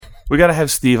We got to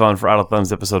have Steve on for Idle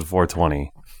Thumbs episode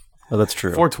 420. Oh, that's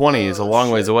true. 420 is a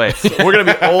long ways away. We're going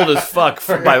to be old as fuck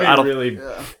by Idle.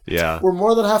 Yeah. We're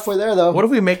more than halfway there, though. What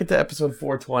if we make it to episode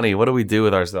 420? What do we do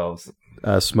with ourselves?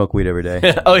 Smoke weed every day.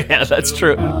 Oh, yeah, that's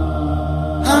true.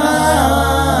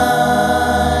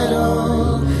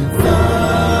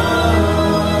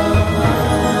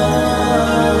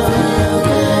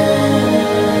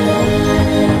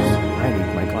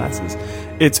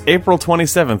 It's April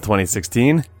 27th,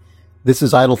 2016. This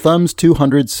is Idle Thumbs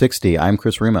 260. I'm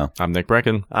Chris Remo. I'm Nick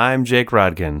Brecken. I'm Jake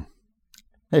Rodkin.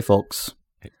 Hey, folks.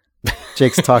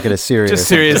 Jake's talking to Siri. Just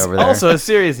serious. Over there. Also, a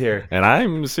Siri's here. And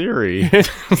I'm Siri. It's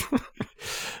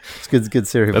good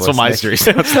Siri That's voice, what my Nick. Siri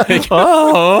sounds like.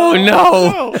 Oh,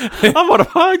 no. I'm on a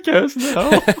podcast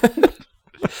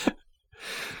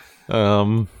now.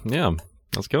 Yeah.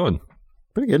 How's it going?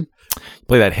 Pretty good.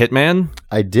 Play that Hitman?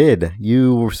 I did.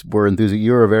 You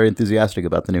were very enthusiastic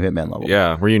about the new Hitman level.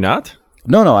 Yeah. Were you not?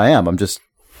 No, I am. I'm just.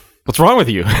 What's wrong with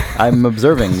you? I'm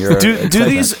observing your. Do excitement.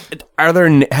 these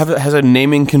has a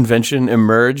naming convention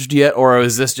emerged yet, or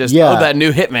is this just that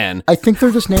new Hitman? I think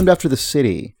they're just named after the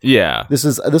city. Yeah. This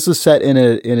is set in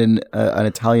an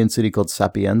Italian city called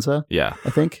Sapienza. Yeah. I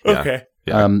think. Okay.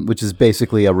 Yeah. Which is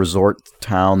basically a resort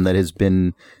town that is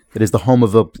the home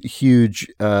of a huge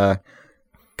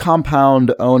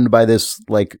compound owned by this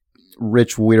like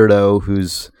rich weirdo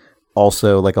who's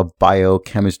also like a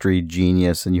biochemistry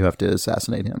genius, and you have to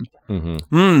assassinate him.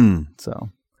 Mm-hmm. So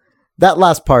that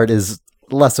last part is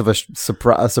less of a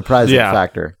surprising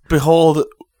factor. Behold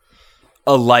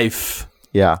a life.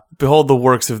 Yeah. Behold the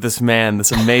works of this man,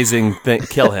 this amazing thing.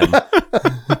 Kill him.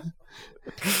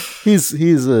 He's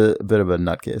a bit of a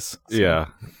nutcase. So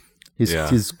Yeah.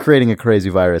 He's creating a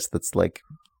crazy virus that's like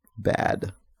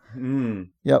bad.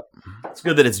 Yep. It's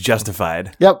good that it's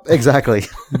justified. Yep, exactly.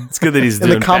 It's good that he's In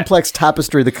doing the complex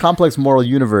tapestry, the complex moral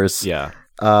universe. Yeah.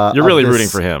 You're really rooting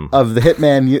for him. Of the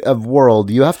Hitman of world.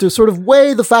 You have to sort of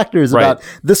weigh the factors about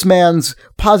this man's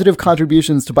positive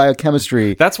contributions to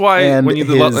biochemistry. That's why and when you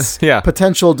his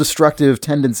potential destructive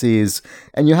tendencies,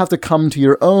 and you have to come to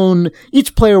your own.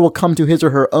 Each player will come to his or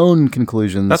her own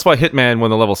conclusions. That's why Hitman, when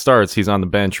the level starts, he's on the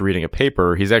bench reading a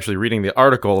paper. He's actually reading the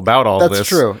article about all this. That's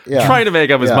true. Yeah. Trying to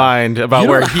make up his mind about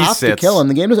where he sits. You don't have to kill him.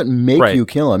 The game doesn't make you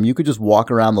kill him. You could just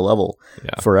walk around the level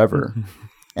forever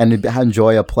and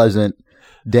enjoy a pleasant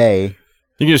day.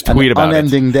 You can just tweet about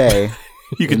unending day.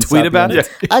 You can tweet about it?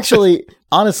 Actually,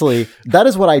 honestly, that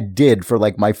is what I did for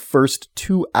like my first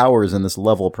 2 hours in this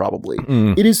level, probably.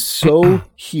 It is so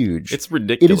huge. It's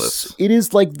ridiculous. It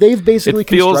is like they've basically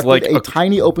constructed like a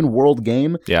tiny open world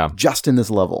game just in this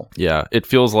level. Yeah, it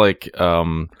feels like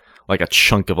a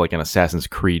chunk of like an Assassin's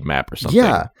Creed map or something.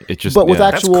 Yeah. It just, but with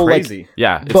actual that's crazy.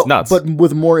 it's nuts. But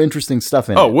with more interesting stuff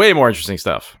in it. Oh, way more interesting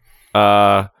stuff.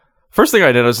 First thing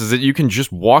I noticed is that you can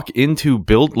just walk into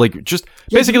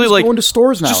basically go into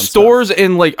stores now. Just stores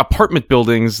in like apartment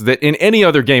buildings that in any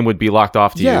other game would be locked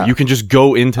off to you. You can just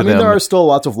go into them. I mean, there are still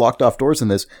lots of locked off doors in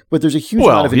this, but there's a huge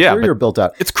amount of interior built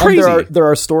out. It's crazy. And there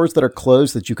are stores that are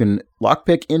closed that you can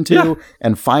lockpick into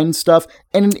and find stuff.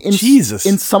 And in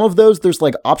some of those, there's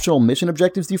like optional mission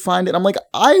objectives you find. And I'm like,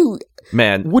 I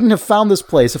wouldn't have found this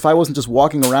place if I wasn't just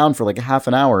walking around for like a half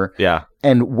an hour. Yeah.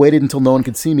 And waited until no one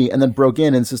could see me, and then broke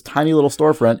in, and it's this tiny little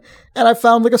storefront, and I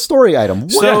found like a story item.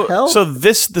 What the hell? So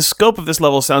the scope of this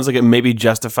level sounds like it maybe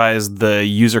justifies the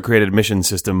user-created mission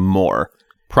system more.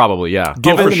 Probably, yeah.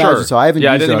 Given so I haven't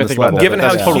used it on this level. Given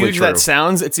how totally huge that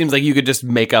sounds, it seems like you could just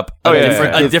make up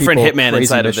a different Hitman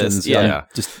inside of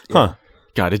this.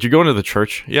 God, did you go into the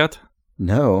church yet?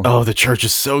 No. Oh, the church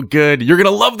is so good. You're going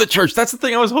to love the church. That's the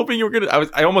thing I was hoping you were going to...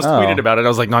 I almost tweeted about it. I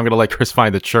was like, no, I'm going to let Chris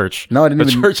find the church. No, I didn't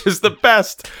The church is the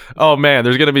best. Oh, man.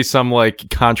 There's going to be some, like,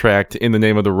 contract in the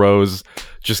name of the rose,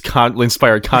 just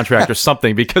inspired contract or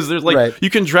something, because there's, like...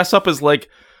 You can dress up as, like,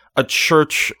 a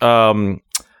church...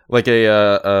 like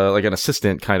an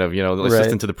assistant, kind of,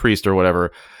 assistant to the priest or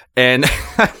whatever. And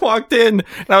I walked in,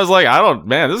 and I was like,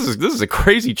 this is a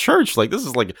crazy church. Like, this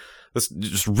is, like... This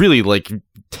just really like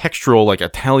textural, like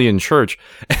Italian church.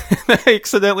 And I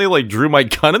accidentally like drew my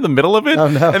gun in the middle of it. Oh,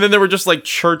 no. And then there were just like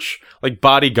church like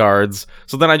bodyguards.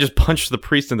 So then I just punched the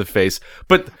priest in the face.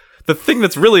 But the thing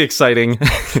that's really exciting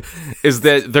is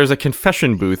that there's a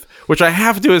confession booth, which I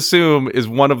have to assume is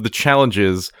one of the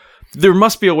challenges. There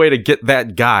must be a way to get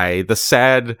that guy, the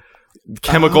sad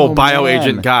chemical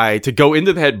bioagent guy, to go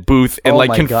into that booth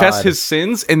and confess his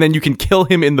sins, and then you can kill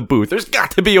him in the booth. There's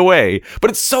got to be a way, but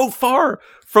it's so far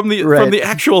from the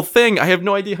actual thing. I have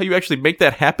no idea how you actually make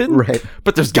that happen. Right.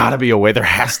 But there's got to be a way. There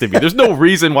has to be. There's no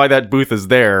reason why that booth is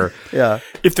there. Yeah.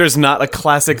 If there's not a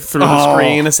classic through the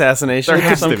screen assassination, there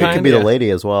has to be. It could be the lady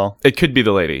as well. It could be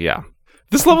the lady. Yeah.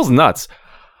 This level's nuts.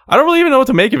 I don't really even know what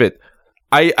to make of it.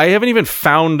 I haven't even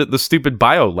found the stupid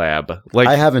bio lab. Like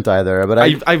I haven't either, but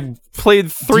I've played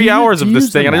 3 hours of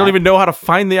this thing, and I don't even know how to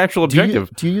find the actual objective.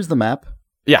 Do you use the map?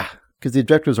 Yeah. Because the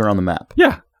objectives are on the map.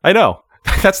 Yeah, I know.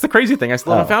 That's the crazy thing. I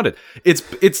still haven't found it.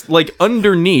 It's like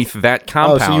underneath that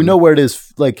compound. Oh, so you know where it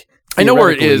is, like... I know where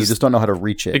it is. You just don't know how to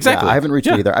reach it. Exactly. Yeah, I haven't reached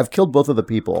it either. I've killed both of the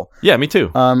people. Yeah, me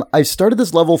too. I've started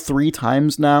this level 3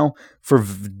 times now for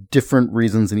different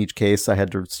reasons in each case. I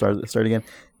had to start again.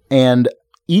 And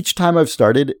each time I've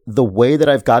started, the way that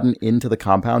I've gotten into the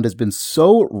compound has been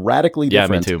so radically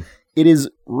different. Yeah, me too. It is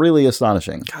really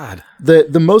astonishing. God.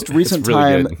 The most recent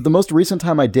really time, the most recent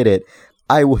time I did it,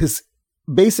 I was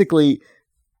basically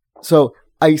the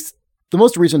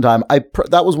most recent time,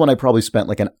 that was when I probably spent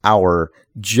like an hour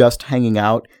just hanging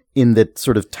out in the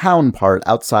sort of town part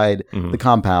outside the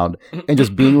compound and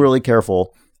just being really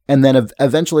careful. And then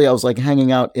eventually I was like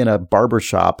hanging out in a barber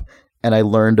shop, and I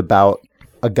learned about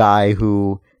a guy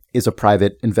who is a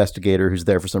private investigator who's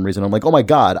there for some reason. I'm like, oh my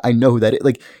God, I know who that is.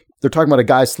 Like, they're talking about a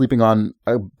guy sleeping on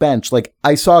a bench. Like,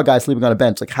 I saw a guy sleeping on a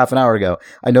bench like half an hour ago.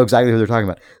 I know exactly who they're talking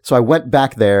about. So I went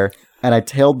back there and I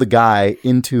tailed the guy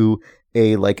into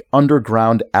a like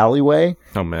underground alleyway.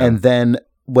 Oh man. And then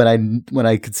when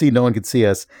I could see no one could see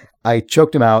us, I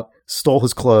choked him out, stole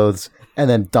his clothes, and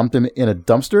then dumped him in a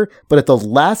dumpster. But at the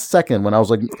last second, when I was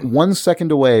like 1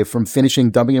 second away from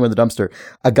finishing dumping him in the dumpster,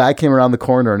 a guy came around the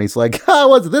corner and he's like,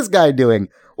 what's this guy doing?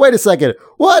 Wait a second.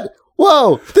 What?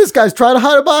 Whoa, this guy's trying to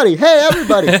hide a body. Hey,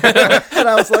 everybody. And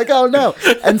I was like, oh no.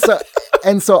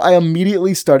 And so I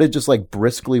immediately started just like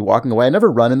briskly walking away. I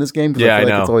never run in this game because I feel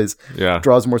like it's always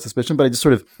draws more suspicion, but I just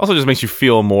sort of... Also just makes you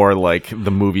feel more like the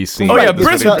movie scene. Oh yeah,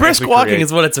 brisk walking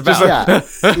is what it's about.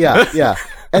 Yeah.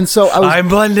 And so I'm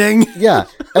blending. Yeah.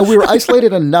 And we were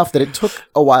isolated enough that it took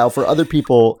a while for other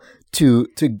people to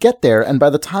get there. And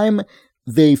by the time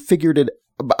they figured it,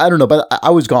 I don't know, but I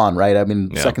was gone, right? I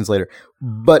mean, seconds later.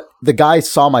 But the guy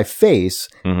saw my face,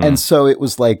 and so it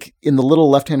was like in the little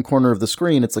left-hand corner of the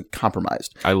screen, it's like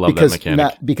compromised. I love that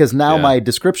mechanic. Because now my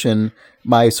description,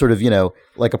 my sort of,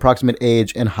 like approximate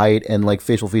age and height and like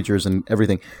facial features and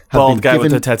everything. Bald guy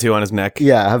with a tattoo on his neck.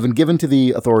 Yeah, have been given to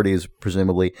the authorities,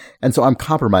 presumably. And so I'm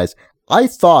compromised. I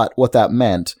thought what that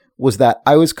meant was that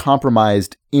I was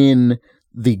compromised in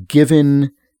the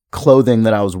given clothing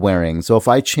that I was wearing. So if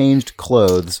I changed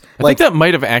clothes, I think that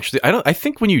might have actually. I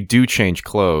think when you do change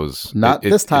clothes, not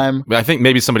this time. I think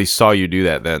maybe somebody saw you do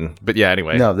that then. But yeah,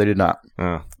 anyway, no, they did not.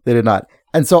 They did not.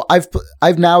 And so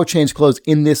I've now changed clothes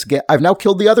in this game. I've now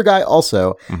killed the other guy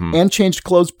also, and changed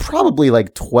clothes probably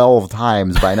like 12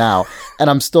 times by now, and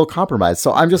I'm still compromised.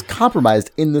 So I'm just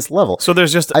compromised in this level. So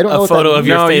there's just a photo of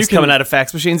your face coming out of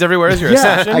fax machines everywhere as your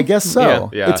assassin? I guess so.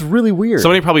 Yeah. It's really weird.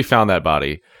 Somebody probably found that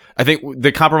body. I think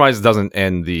the compromise doesn't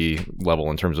end the level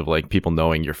in terms of like people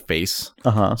knowing your face.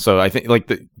 So I think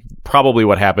like probably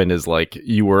what happened is like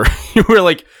you were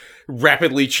like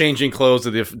rapidly changing clothes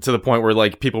to the point where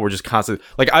like people were just constantly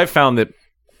like I've found that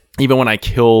even when I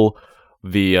kill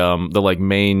the like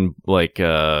main like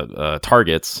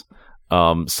targets,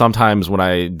 sometimes when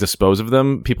I dispose of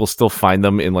them, people still find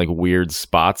them in like weird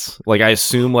spots. Like I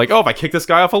assume like, oh, if I kick this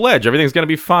guy off a ledge, everything's gonna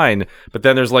be fine. But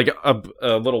then there's like a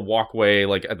little walkway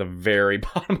like at the very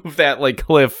bottom of that like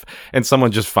cliff, and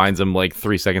someone just finds him like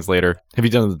 3 seconds later. Have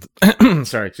you done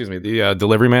the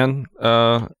delivery man?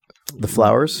 The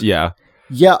flowers? Yeah.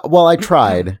 Yeah, well, I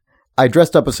tried. I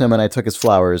dressed up as him and I took his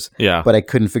flowers. Yeah. But I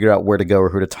couldn't figure out where to go or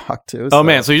who to talk to. So. Oh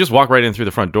man, so you just walk right in through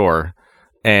the front door.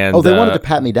 And they wanted to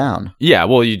pat me down. Yeah,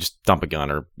 well, you just dump a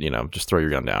gun or, just throw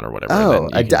your gun down or whatever. Oh,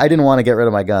 I didn't want to get rid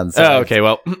of my guns. So okay,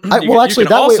 well.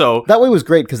 That way was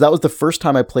great because that was the first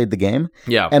time I played the game.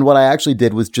 Yeah. And what I actually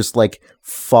did was just like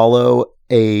follow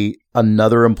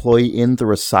another employee in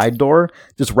through a side door,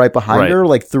 just right behind her,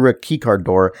 like through a keycard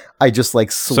door. I just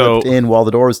like slipped in while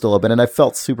the door was still open, and I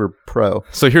felt super pro.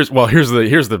 So here's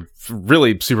the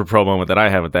really super pro moment that I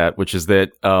have with that, which is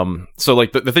that so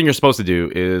like the thing you're supposed to do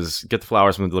is get the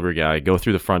flowers from the delivery guy, go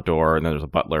through the front door, and then there's a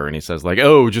butler, and he says like,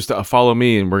 oh, just follow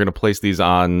me, and we're gonna place these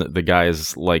on the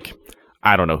guy's like,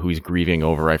 I don't know who he's grieving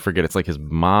over. I forget. It's like his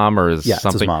mom or something.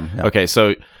 It's his mom. Yeah. Okay,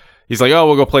 so. He's like, oh,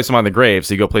 we'll go place them on the grave.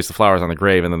 So you go place the flowers on the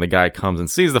grave, and then the guy comes and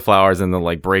sees the flowers, and then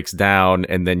like breaks down,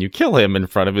 and then you kill him in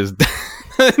front of his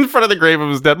in front of the grave of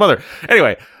his dead mother.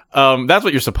 Anyway, that's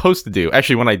what you're supposed to do.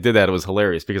 Actually, when I did that, it was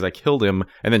hilarious because I killed him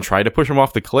and then tried to push him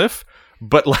off the cliff,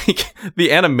 but like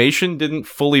the animation didn't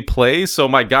fully play, so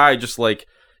my guy just like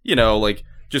like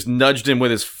just nudged him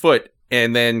with his foot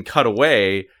and then cut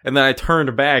away. And then I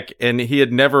turned back and he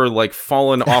had never like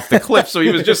fallen off the cliff. So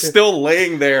he was just still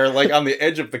laying there like on the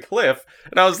edge of the cliff.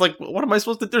 And I was like, what am I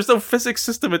supposed to, there's no physics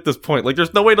system at this point. Like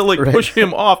there's no way to like push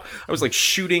him off. I was like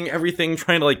shooting everything,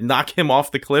 trying to like knock him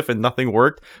off the cliff and nothing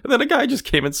worked. And then a guy just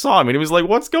came and saw him and he was like,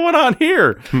 what's going on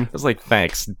here? I was like,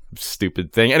 thanks,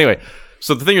 stupid thing. Anyway,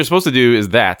 so the thing you're supposed to do is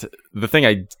that. The thing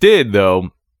I did though,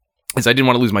 is I didn't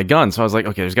want to lose my gun. So I was like,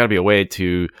 okay, there's got to be a way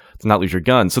to not lose your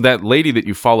gun. So that lady that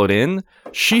you followed in,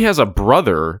 she has a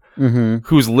brother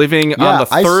who's living on the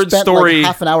third story. Like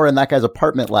half an hour in that guy's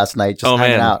apartment last night just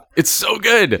hanging out. It's so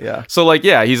good. Yeah. So like,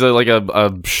 yeah, he's like a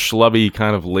schlubby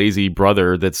kind of lazy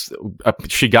brother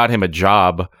she got him a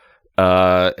job.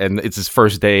 And it's his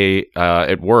first day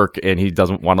at work and he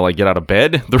doesn't want to like get out of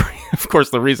bed. Of course,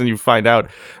 the reason you find out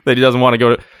that he doesn't want to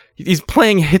go to... He's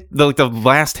playing the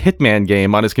last Hitman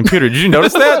game on his computer. Did you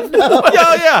notice that? No.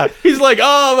 Yeah. He's like,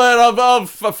 oh man,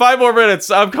 5 more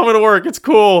minutes. I'm coming to work. It's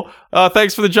cool.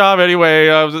 Thanks for the job anyway.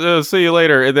 See you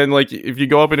later. And then like, if you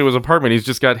go up into his apartment, he's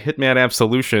just got Hitman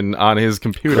Absolution on his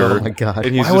computer. Oh my God.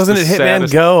 And why wasn't it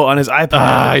Hitman Go on his iPad?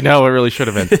 I know, it really should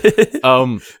have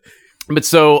been. But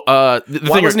so, why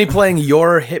wasn't he playing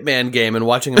your Hitman game and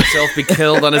watching himself be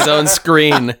killed on his own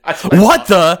screen? What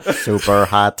the? Super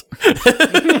hot.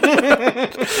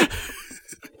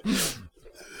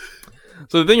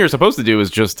 So the thing you're supposed to do is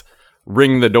just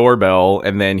ring the doorbell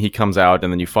and then he comes out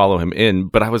and then you follow him in.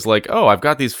 But I was like, oh, I've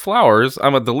got these flowers.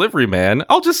 I'm a delivery man.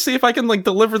 I'll just see if I can like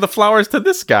deliver the flowers to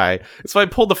this guy. So I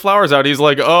pulled the flowers out. He's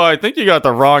like, oh, I think you got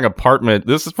the wrong apartment.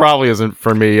 This probably isn't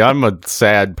for me. I'm a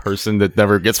sad person that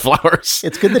never gets flowers.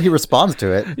 It's good that he responds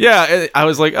to it. Yeah. I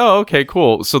was like, oh, okay,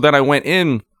 cool. So then I went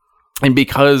in and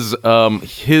because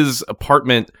his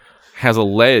apartment has a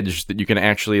ledge that you can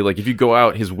actually like if you go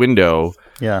out his window,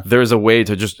 there's a way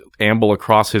to just amble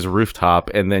across his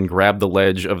rooftop and then grab the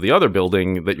ledge of the other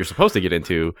building that you're supposed to get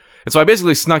into. And so I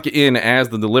basically snuck in as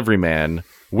the delivery man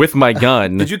with my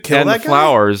gun. Did you kill and that the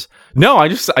flowers? No, I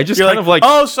just You're kind of like,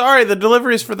 oh, sorry, the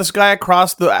delivery is for this guy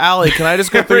across the alley. Can I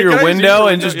just go through your window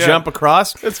and just jump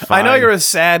across? It's fine. I know you're a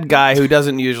sad guy who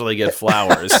doesn't usually get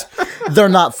flowers. They're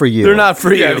not for you. They're not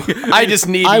for you. I just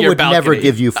need your balcony. I would never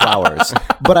give you flowers,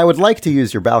 but I would like to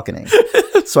use your balcony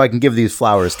so I can give these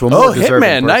flowers to a more deserving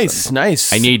Hitman, person.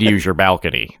 nice. I need to use your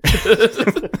balcony.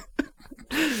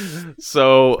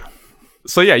 So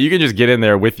yeah, you can just get in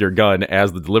there with your gun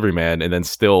as the delivery man and then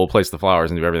still place the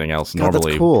flowers and do everything else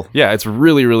normally. That's cool. Yeah, it's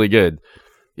really, really good.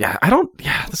 Yeah,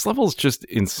 this level is just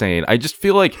insane. I just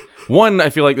feel like, I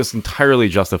feel like this entirely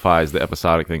justifies the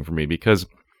episodic thing for me because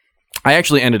I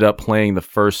actually ended up playing the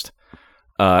first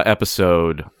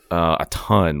episode a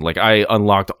ton. Like I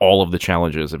unlocked all of the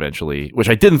challenges eventually, which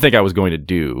I didn't think I was going to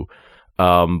do.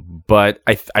 But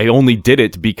I only did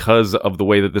it because of the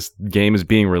way that this game is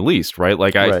being released, right?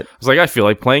 Like I was like, I feel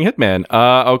like playing Hitman.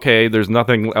 Okay, there's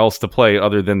nothing else to play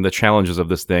other than the challenges of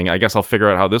this thing. I guess I'll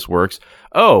figure out how this works.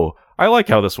 Oh, I like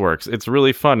how this works. It's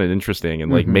really fun and interesting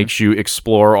and like makes you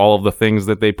explore all of the things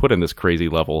that they put in this crazy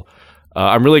level.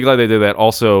 I'm really glad they did that.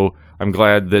 Also, I'm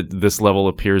glad that this level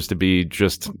appears to be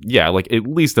just, like at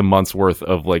least a month's worth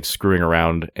of like screwing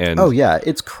around. And oh yeah,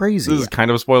 it's crazy. This is kind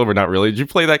of a spoiler, but not really. Did you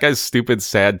play that guy's stupid,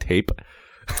 sad tape?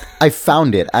 I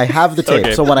found it. I have the tape.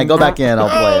 Okay. So when I go back in, I'll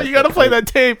play it. You gotta play that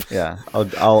tape. Yeah,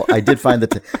 I did find the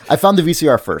tape. I found the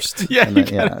VCR first. Yeah, you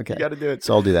gotta do it.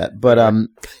 So I'll do that. But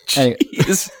anyway,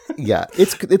 yeah,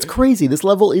 it's crazy. This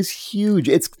level is huge.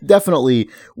 It's definitely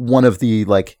one of the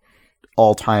like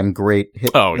all-time great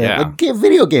hit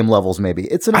video game levels. Maybe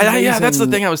it's an amazing... that's the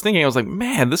thing I was thinking. I was like,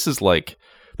 man, this is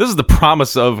the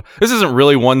promise of, this isn't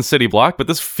really one city block, but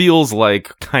this feels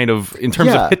like kind of, in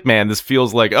terms of Hitman, this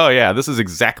feels like, oh yeah, this is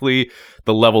exactly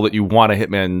the level that you want a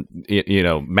Hitman,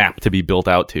 map to be built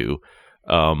out to.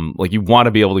 Like you want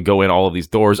to be able to go in all of these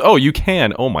doors. Oh, you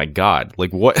can. Oh my God.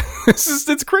 Like what?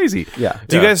 It's crazy. Yeah.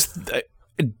 Do you guys,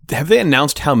 have they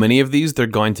announced how many of these they're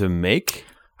going to make?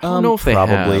 I don't know if they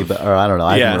probably, have. or I don't know.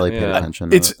 I haven't really paid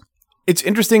attention. It's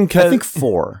interesting because I think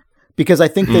 4. Because I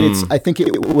think that I think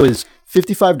it was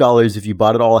 $55 if you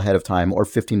bought it all ahead of time, or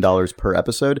 $15 per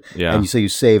episode. Yeah. And you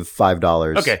save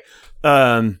 $5. Okay.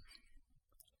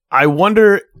 I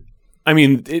wonder. I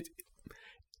mean,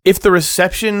 if the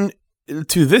reception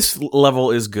to this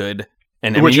level is good,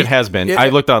 which it has been. I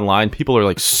looked online. People are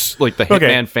like the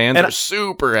Hitman fans are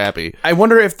super happy. I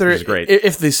wonder if great.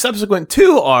 If the subsequent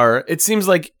 2 are. It seems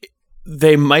like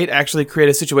they might actually create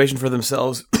a situation for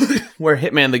themselves where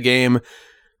Hitman the game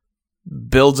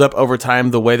builds up over time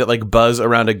the way that like buzz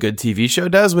around a good TV show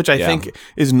does, which I think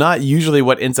is not usually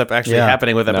what ends up actually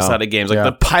happening with episodic games. Like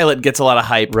the pilot gets a lot of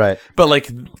hype, right? But like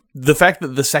the fact that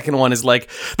the second one is like,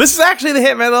 this is actually the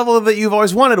Hitman level that you've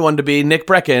always wanted one to be, Nick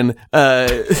Brecken.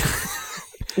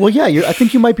 Well, yeah, I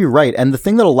think you might be right. And the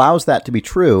thing that allows that to be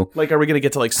true, like, are we going to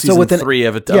get to like season 3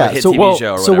 of a hit TV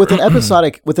show? Or so with an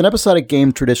episodic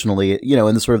game, traditionally,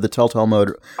 in the sort of the Telltale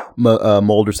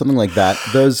mold or something like that,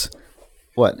 those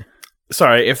what?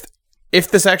 Sorry,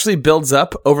 if this actually builds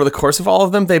up over the course of all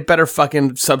of them, they better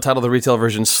fucking subtitle the retail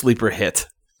version "Sleeper Hit."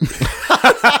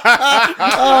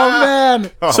 Oh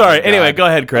man! Sorry. Anyway, go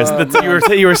ahead, Chris.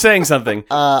 You were saying something.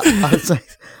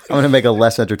 I'm going to make a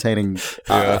less entertaining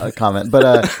comment,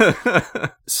 but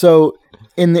so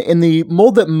in the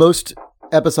mold that most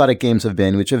episodic games have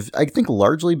been, which have I think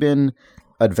largely been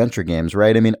adventure games,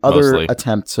 right? I mean, other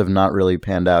attempts have not really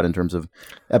panned out in terms of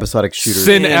episodic shooters.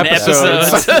 Sin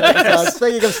episodes.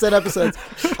 Thinking of Sin episodes.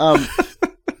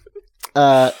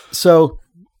 So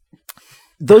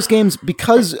those games,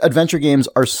 because adventure games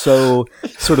are so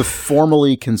sort of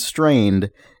formally constrained,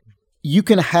 you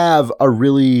can have a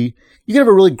really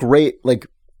great, like,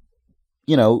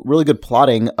 really good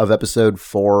plotting of episode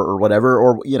 4 or whatever,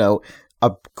 or, a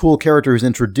cool character is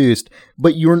introduced,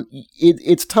 but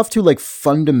it's tough to like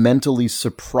fundamentally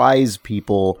surprise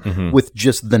people with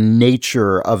just the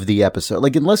nature of the episode.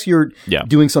 Like, unless you're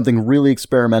doing something really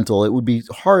experimental, it would be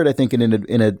hard, I think,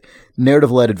 in a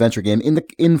narrative-led adventure game.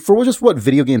 For just what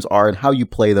video games are and how you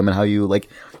play them and how you like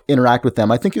interact with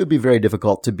them, I think it would be very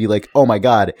difficult to be like, oh my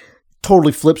god,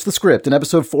 totally flips the script in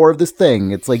episode 4 of this thing.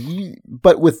 It's like,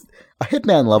 but with a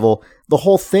Hitman level, the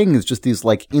whole thing is just these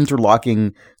like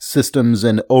interlocking systems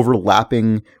and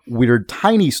overlapping weird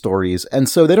tiny stories. And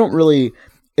so they don't really,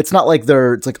 it's not like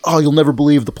it's like, oh, you'll never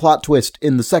believe the plot twist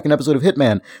in the second episode of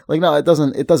Hitman. Like, no, it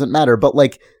doesn't matter. But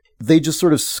like, they just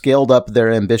sort of scaled up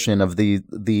their ambition of the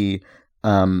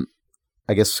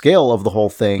I guess, scale of the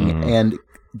whole thing. And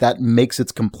that makes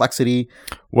its complexity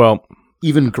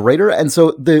even greater. And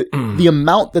so the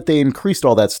amount that they increased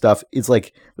all that stuff is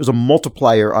like, there's a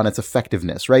multiplier on its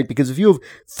effectiveness, right? Because if you have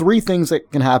 3 things that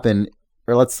can happen,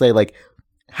 or let's say like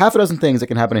half a dozen things that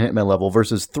can happen in Hitman level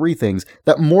versus 3 things,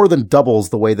 that more than doubles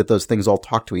the way that those things all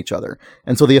talk to each other.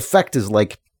 And so the effect is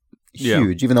like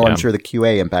huge, even though I'm sure the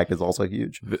QA impact is also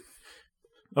huge.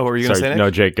 Oh, what were you going to say, Nick? No,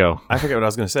 Jake, go. I forget what I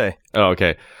was going to say. Oh,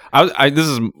 okay. This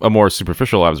is a more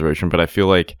superficial observation, but I feel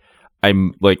like I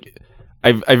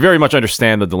very much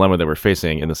understand the dilemma that we're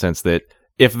facing, in the sense that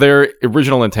if their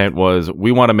original intent was,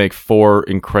 we want to make 4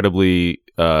 incredibly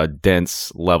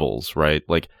dense levels, right?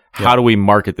 Like, how do we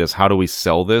market this? How do we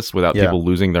sell this without people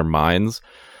losing their minds?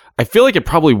 I feel like it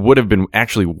probably would have been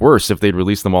actually worse if they'd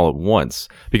released them all at once.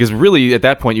 Because really, at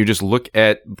that point, you just look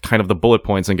at kind of the bullet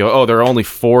points and go, oh, there are only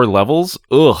 4 levels?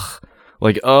 Ugh.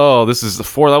 Like, oh, this is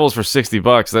 4 levels for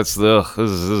 $60. This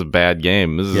is a bad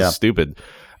game. This is stupid.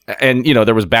 And,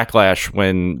 there was backlash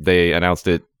when they announced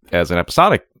it as an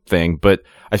episodic thing, but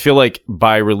I feel like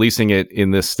by releasing it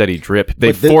in this steady drip,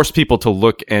 they force people to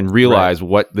look and realize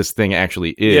what this thing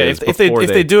actually is. Yeah, if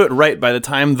they do it right, by the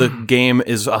time the game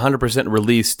is 100%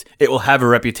 released, it will have a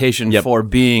reputation for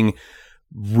being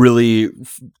really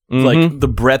like the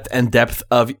breadth and depth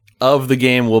of the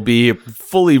game will be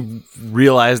fully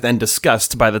realized and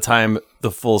discussed by the time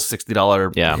the full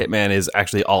 $60 Hitman is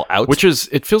actually all out. Which is,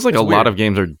 it feels like lot of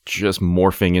games are just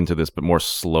morphing into this, but more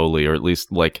slowly, or at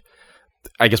least like,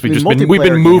 I guess we've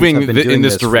been moving in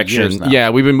this direction.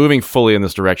 Yeah, we've been moving fully in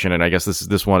this direction, and I guess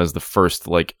this one is the first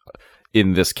like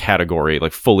in this category,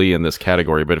 like fully in this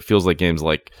category. But it feels like games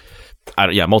like,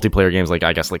 multiplayer games like,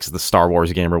 I guess, like the Star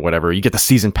Wars game or whatever, you get the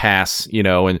season pass,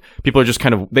 and people are just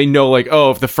kind of, they know like,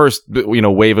 oh, if the first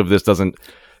wave of this doesn't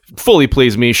fully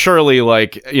please me, surely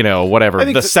like, whatever,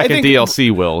 the second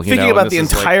DLC will. Thinking about the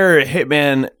entire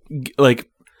Hitman, like,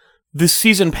 the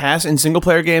season pass in single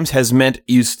player games has meant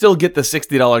you still get the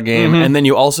 $60 game, and then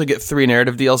you also get 3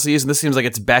 narrative DLCs. And this seems like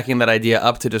it's backing that idea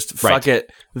up to just fuck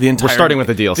it. We're starting with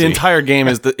the DLC. The entire game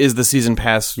is the season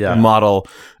pass model,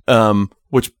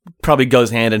 which probably goes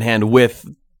hand in hand with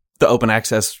the open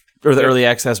access or the early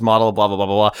access model. Blah blah blah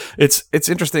blah blah. It's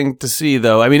interesting to see,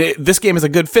 though. I mean, this game is a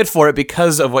good fit for it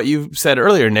because of what you said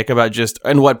earlier, Nick, about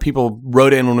and what people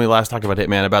wrote in when we last talked about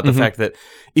Hitman, about the fact that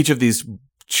each of these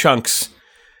chunks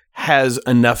has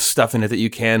enough stuff in it that you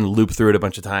can loop through it a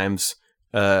bunch of times.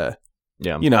 I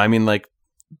mean, like,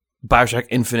 BioShock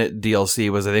Infinite DLC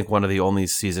was, I think, one of the only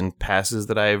season passes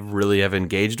that I really have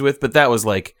engaged with, but that was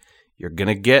like, you're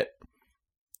gonna get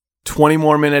 20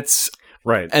 more minutes,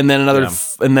 right, and then another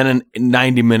and then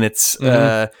 90 minutes,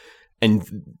 and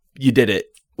you did it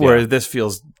Whereas this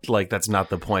feels like that's not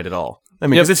the point at all. I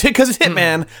mean, because it's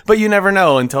Hitman, but you never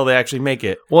know until they actually make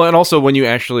it. Well, and also when you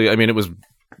actually, I mean, it was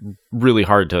really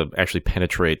hard to actually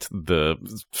penetrate the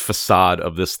facade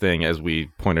of this thing. As we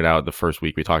pointed out the first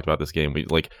week we talked about this game,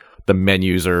 the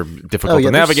menus are difficult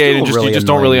to navigate, and you just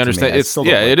don't really understand.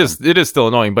 It is still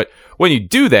annoying. But when you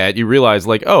do that, you realize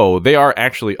like, oh, they are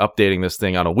actually updating this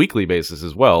thing on a weekly basis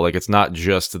as well. Like it's not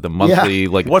just the monthly.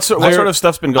 Like what sort of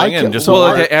stuff's been going in? Just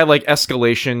add like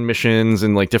escalation missions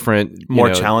and like different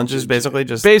more challenges,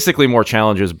 basically more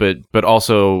challenges, but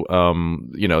also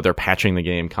they're patching the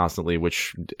game constantly,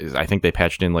 which is, I think they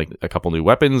patched in like a couple new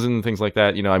weapons and things like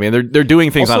that. I mean they're doing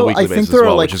things on a weekly basis. I think there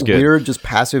are like weird, just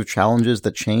passive challenges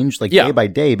that change day by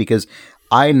day, because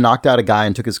I knocked out a guy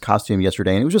and took his costume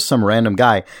yesterday, and it was just some random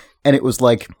guy, and it was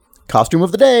like costume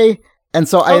of the day, and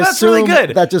so I assume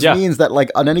that just means that like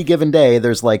on any given day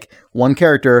there's like one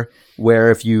character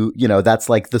where if you that's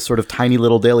like the sort of tiny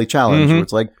little daily challenge where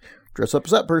it's like dress up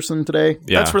as that person today.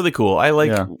 That's really cool. I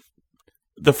like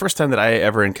the first time that I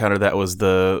ever encountered that was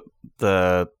the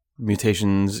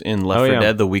mutations in Left 4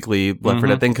 Dead, the weekly Left 4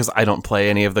 Dead thing, because I don't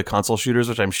play any of the console shooters,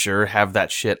 which I'm sure have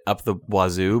that shit up the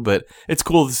wazoo, but it's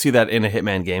cool to see that in a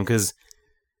Hitman game, because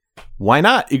why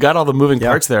not? You got all the moving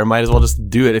parts there. Might as well just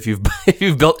do it if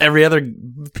you've built every other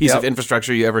piece of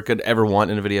infrastructure you could ever want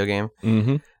in a video game.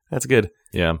 Mm-hmm. That's good.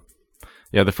 Yeah,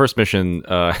 the first mission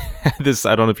had this,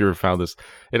 I don't know if you ever found this,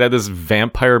 it had this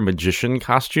vampire magician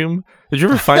costume. Did you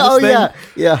ever find this thing?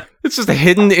 Yeah. It's just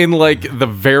hidden in like the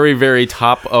very, very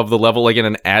top of the level, like in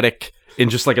an attic, in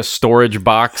just like a storage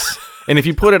box. And if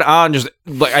you put it on, just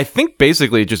like, I think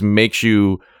basically it just makes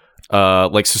you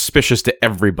like suspicious to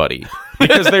everybody.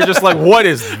 Because they're just like, what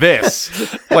is this?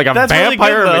 Like a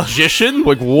vampire magician?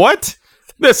 Like what?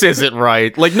 This isn't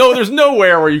right. Like, no, there's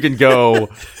nowhere where you can go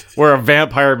where a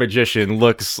vampire magician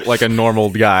looks like a normal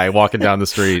guy walking down the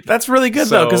street. That's really good,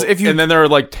 though, because and then there are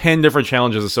like 10 different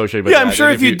challenges associated with that. Yeah, I'm sure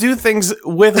if you do things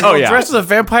with dressed as a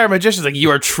vampire magician, like, you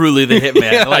are truly the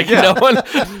Hitman.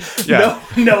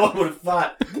 No one would have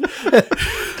thought.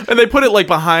 And they put it like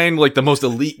behind like the most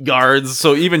elite guards,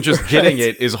 so even just getting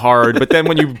it is hard. But then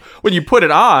when you put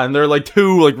it on, they're like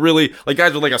two like really like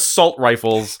guys with like assault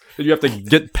rifles that you have to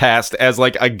get past as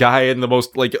like a guy in the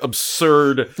most like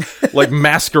absurd like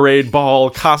masquerade ball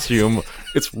costume.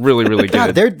 It's really, really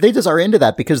good. They just are into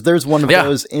that, because there's one of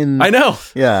those in. I know.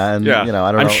 Yeah, and I don't know.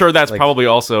 I'm sure that's like, probably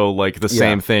also like the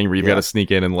same thing where you've got to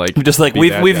sneak in and like just like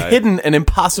we've hidden an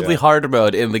impossibly hard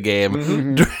mode in the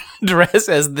game. Dress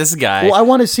as this guy. Well, I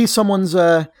want to see someone's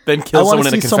then kill someone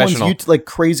in a confessional. Someone's like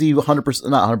crazy 100%,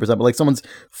 not 100%, but like someone's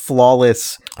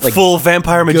flawless like full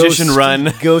vampire magician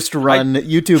ghost run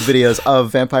YouTube videos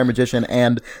of vampire magician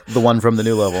and the one from the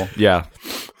new level. Yeah.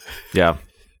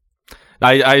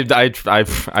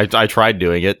 I tried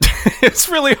doing it. It's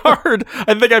really hard.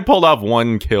 I think I pulled off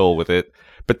one kill with it.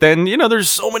 But then,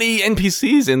 there's so many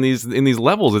NPCs in these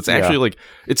levels. It's actually like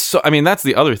it's so, I mean, that's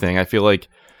the other thing. I feel like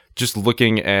just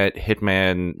looking at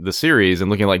Hitman the series and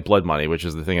looking at like Blood Money, which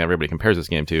is the thing everybody compares this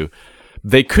game to,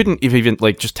 they couldn't even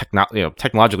like just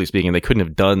technologically speaking, they couldn't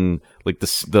have done like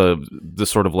the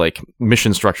sort of like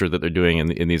mission structure that they're doing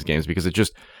in these games, because they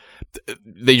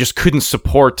just couldn't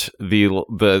support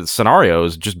the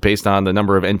scenarios just based on the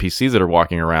number of NPCs that are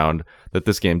walking around that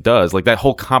this game does. Like that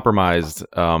whole compromised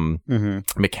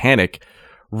mechanic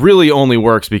really only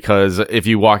works because if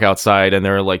you walk outside and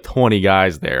there are like 20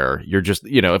 guys there, you're just,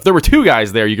 if there were 2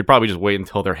 guys there, you could probably just wait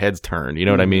until their heads turn. You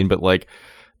know what I mean? But like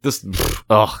this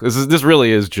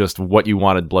really is just what you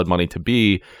wanted Blood Money to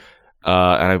be.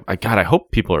 And I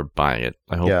hope people are buying it.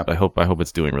 I hope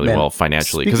it's doing really well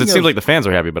financially, because it seems like the fans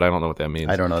are happy, but I don't know what that means.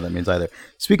 I don't know what that means either.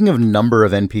 Speaking of number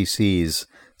of NPCs,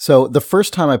 so the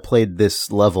first time I played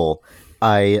this level,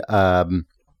 I kind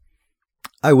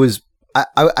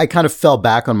of fell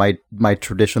back on my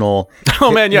traditional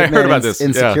I heard about this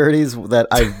insecurities that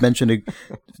I've mentioned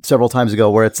several times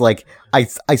ago, where it's like I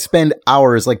spend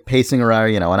hours like pacing around,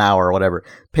 an hour or whatever,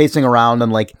 pacing around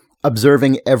and like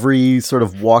observing every sort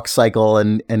of walk cycle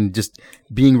and just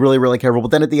being really, really careful. But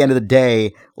then at the end of the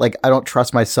day, like I don't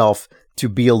trust myself to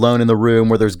be alone in the room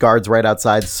where there's guards right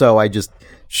outside, so I just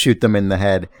shoot them in the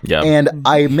head. Yeah. And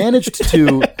I managed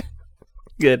to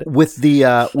good with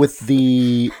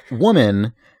the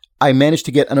woman. I managed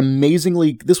to get an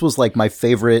amazingly. This was like my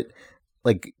favorite.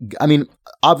 Like, I mean,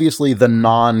 obviously the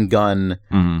non-gun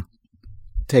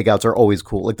takeouts are always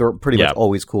cool. Like they're pretty much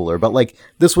always cooler. But like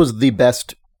this was the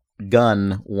best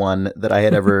gun one that I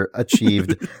had ever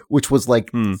achieved, which was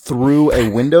like through a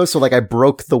window. So like I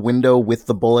broke the window with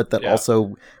the bullet that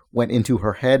also went into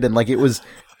her head, and like it was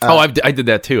I did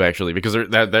that too, actually, because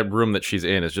that room that she's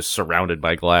in is just surrounded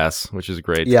by glass, which is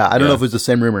great. Yeah, I don't know if it was the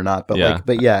same room or not, but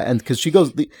and because she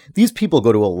goes, these people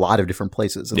go to a lot of different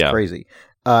places. It's crazy.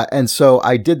 And so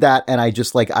I did that, and I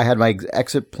just I had my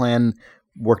exit plan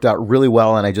worked out really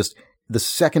well, and the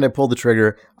second I pulled the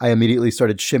trigger, I immediately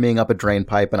started shimmying up a drain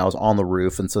pipe, and I was on the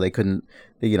roof, and so they couldn't,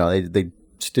 they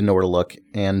just didn't know where to look,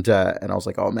 and I was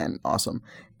like, oh man, awesome.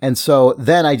 And so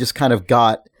then I just kind of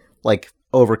got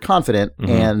overconfident,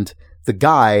 and the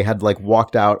guy had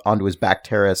walked out onto his back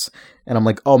terrace, and I'm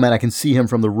like, oh man, I can see him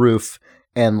from the roof,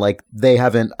 and they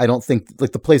haven't, I don't think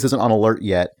the place isn't on alert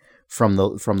yet from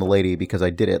the lady because I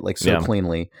did it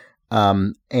cleanly.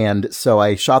 And so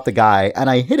I shot the guy and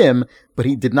I hit him, but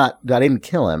I didn't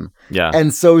kill him. Yeah.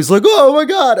 And so he's like, oh my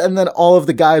God. And then all of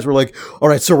the guys were like, all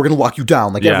right, sir, we're going to lock you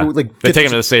down. They take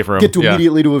him to the safe room. Get to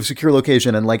immediately to a secure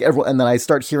location. And everyone, and then I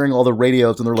start hearing all the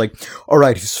radios and they're like, all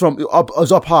right, he's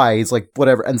up high. He's like,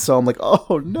 whatever. And so I'm like,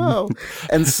 oh no.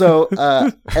 And so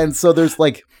there's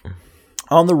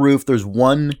on the roof,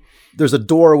 there's a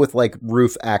door with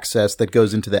roof access that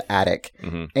goes into the attic.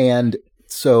 Mm-hmm. And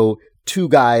so two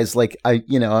guys, I'm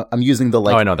using the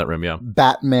I know that room, yeah.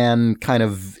 Batman kind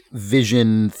of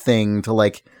vision thing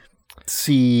to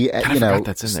see, I forgot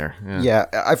that's in there. Yeah,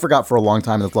 I forgot for a long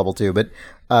time in this level too, but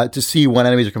to see when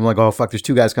enemies are coming, oh fuck, there's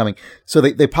two guys coming. So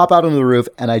they pop out onto the roof,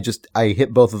 and I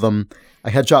hit both of them. I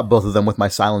headshot both of them with my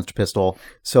silenced pistol,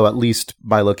 so at least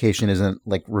my location isn't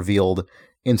revealed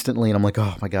instantly, and I'm like,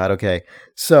 oh my God, okay.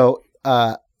 So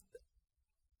I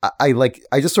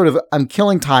just sort of, I'm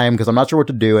killing time because I'm not sure what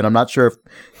to do, and I'm not sure if,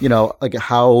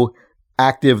 how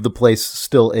active the place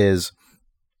still is.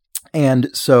 And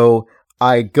so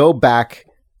I go back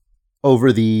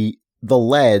over the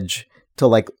ledge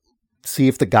to see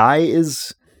if the guy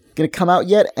is going to come out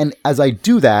yet. And as I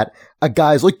do that, a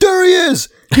guy's like, there he is!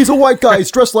 He's a white guy.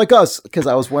 He's dressed like us. Because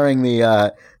I was wearing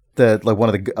the one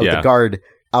of the guard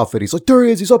outfit. He's like, there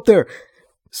he is. He's up there.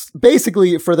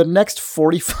 Basically, for the next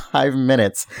 45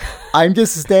 minutes, I'm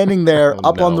just standing there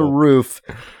on the roof,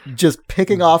 just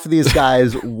picking off these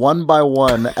guys one by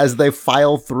one as they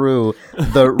file through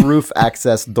the roof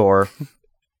access door.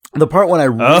 The part when I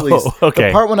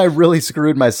really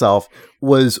screwed myself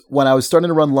was when I was starting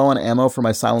to run low on ammo for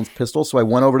my silenced pistol. So I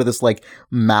went over to this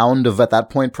mound of, at that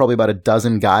point, probably about a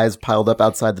dozen guys piled up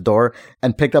outside the door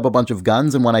and picked up a bunch of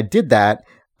guns. And when I did that,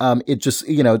 it just,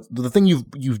 the thing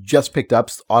you've just picked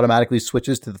up automatically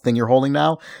switches to the thing you're holding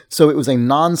now. So it was a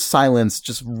non-silenced,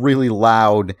 just really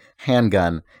loud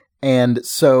handgun. And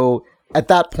so at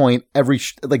that point,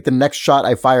 the next shot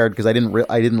I fired, because I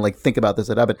didn't think about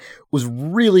this at Evan, was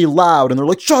really loud. And they're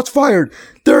like, shots fired!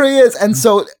 There he is! And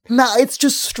so now it's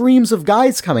just streams of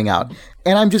guys coming out.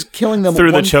 And I'm just killing them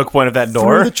through the choke point of that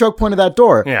door? Through the choke point of that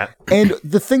door. Yeah. And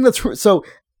the thing so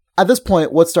at this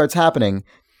point, what starts happening,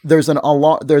 there's an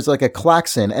alarm, there's a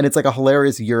klaxon, and it's a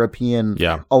hilarious European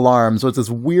alarm. So it's this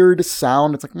weird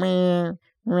sound. It's meh,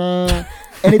 meh.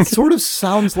 And it sort of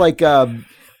sounds like an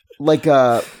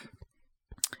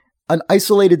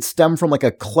isolated stem from a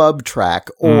club track,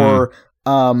 or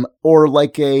the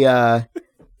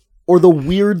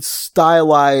weird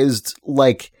stylized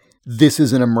this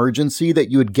is an emergency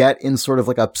that you would get in sort of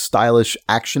a stylish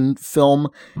action film,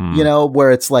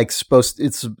 where it's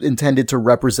it's intended to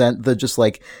represent the just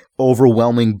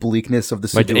overwhelming bleakness of the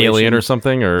situation. Like Alien or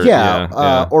something, or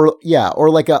or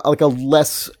a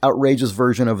less outrageous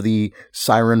version of the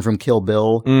siren from Kill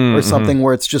Bill, or something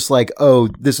where it's just oh,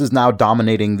 this is now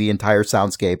dominating the entire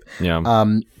soundscape. Yeah.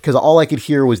 Because all I could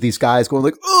hear was these guys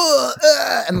going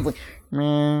and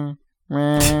meh.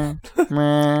 And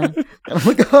I'm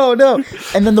like, oh no.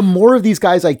 And then the more of these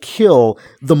guys I kill,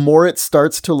 the more it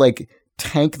starts to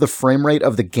tank the frame rate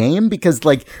of the game, because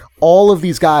all of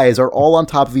these guys are all on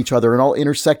top of each other and all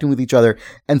intersecting with each other.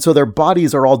 And so their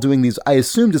bodies are all doing these, I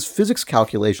assume, just physics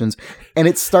calculations. And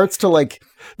it starts to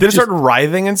did it start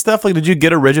writhing and stuff? Did you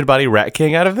get a Rigid Body Rat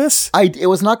King out of this? It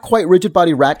was not quite Rigid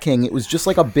Body Rat King. It was just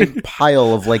a big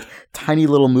pile of tiny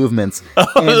little movements.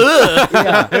 And,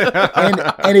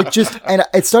 and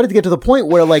it started to get to the point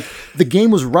where the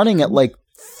game was running at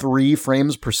 3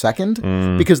 frames per second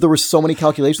because there were so many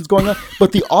calculations going on.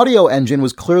 But the audio engine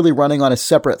was clearly running on a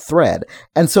separate thread.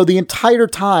 And so the entire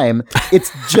time,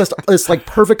 it's just this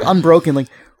perfect unbroken,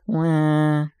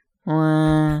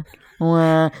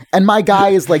 And my guy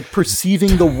is like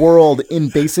perceiving the world in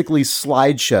basically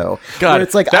slideshow. God, where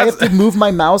it's like I have to move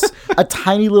my mouse a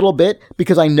tiny little bit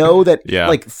because I know that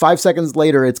like 5 seconds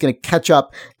later it's going to catch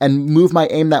up and move my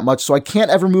aim that much. So I can't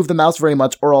ever move the mouse very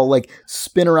much or I'll like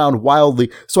spin around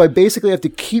wildly. So I basically have to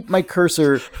keep my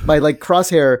cursor, my like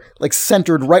crosshair, like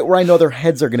centered right where I know their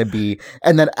heads are going to be.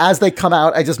 And then as they come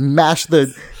out, I just mash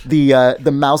the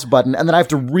mouse button and then I have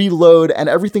to reload and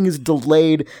everything is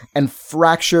delayed and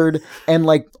fractured. And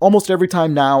like almost every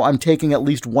time now I'm taking at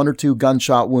least 1 or 2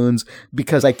 gunshot wounds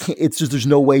because I can't, it's just, there's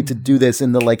no way to do this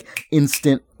in the like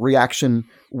instant reaction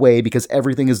way because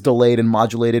everything is delayed and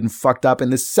modulated and fucked up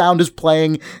and this sound is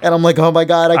playing and I'm like, oh my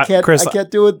God, I can't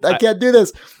do it. I can't do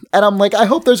this. And I'm like, I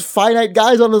hope there's finite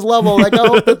guys on this level. Like I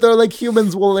hope that they're like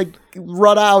humans will like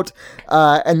run out.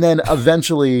 And then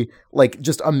eventually like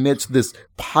just amidst this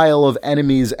pile of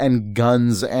enemies and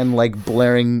guns and like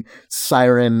blaring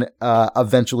siren,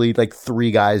 eventually like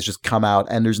 3 guys just come out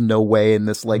and there's no way in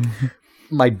this like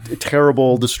my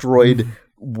terrible destroyed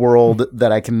world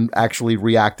that I can actually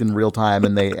react in real time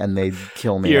and they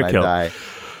kill me and I die.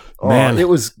 Man, it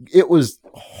was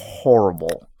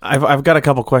horrible. I've got a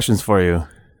couple questions for you.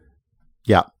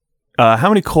 Yeah. How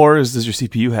many cores does your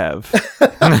CPU have?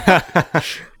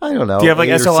 I don't know. Do you have like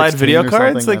SLI video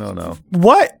cards? Like, I don't know.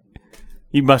 What?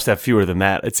 You must have fewer than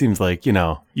that. It seems like,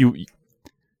 your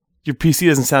PC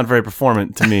doesn't sound very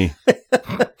performant to me.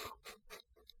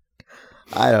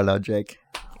 I don't know, Jake.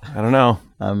 I don't know.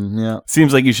 Yeah.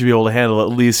 Seems like you should be able to handle at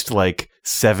least like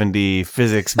 70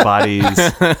 physics bodies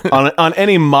on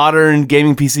any modern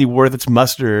gaming PC worth its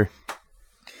muster.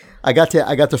 I got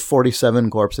to 47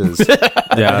 corpses.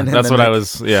 Yeah, that's what I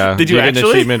was. Yeah. Did you actually? An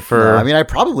achievement for? No, I mean, I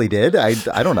probably did. I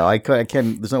don't know. I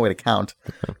can't. There's no way to count.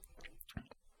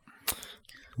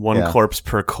 1 corpse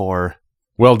per core.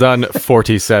 Well done,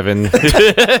 47.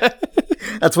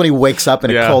 That's when he wakes up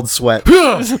in a cold sweat.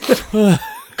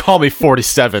 Call me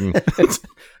 47.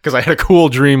 Because I had a cool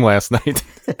dream last night.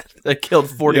 I killed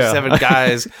 47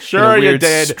 guys. Sure, you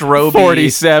did. Strobe.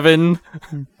 47.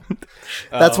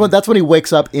 That's when he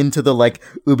wakes up into the like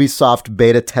Ubisoft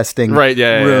beta testing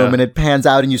room, and it pans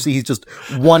out, and you see he's just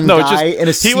one guy in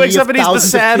a sea. He wakes up and he's the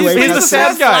sad guy.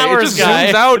 It just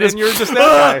zooms out, and you're just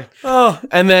that guy.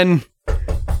 And then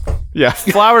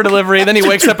flower delivery. Then he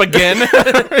wakes up again.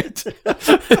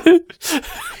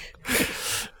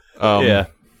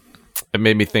 It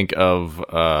made me think of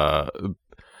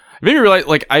it made me realize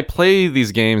like I play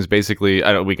these games basically.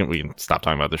 We can stop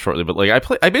talking about this shortly, but like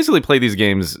I basically play these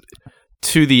games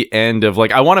to the end of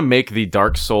like I want to make the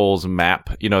Dark Souls map,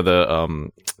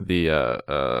 the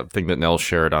thing that Nell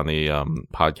shared on the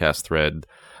podcast thread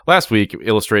last week,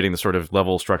 illustrating the sort of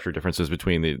level structure differences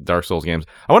between the Dark Souls games.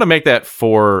 I want to make that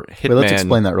for Hitman. Wait, let's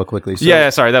explain that real quickly.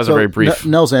 Sorry, that was a very brief.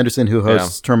 Nels Anderson, who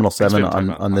hosts Terminal 7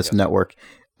 on this network.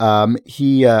 I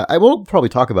will probably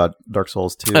talk about Dark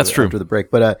Souls too after the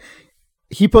break, but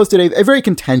he posted a very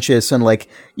contentious and like,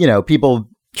 people,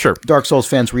 Dark Souls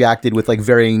fans reacted with like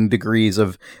varying degrees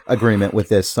of agreement with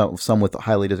this, some with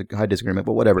high disagreement,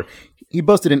 but whatever. He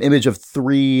posted an image of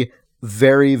 3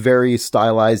 very, very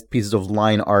stylized pieces of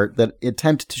line art that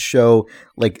attempt to show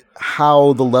like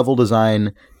how the level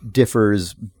design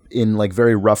differs in like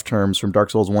very rough terms from Dark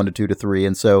Souls 1 to 2 to 3.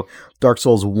 And so Dark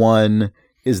Souls 1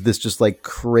 is this just like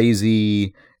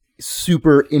crazy,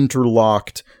 super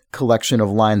interlocked collection of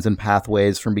lines and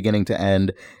pathways from beginning to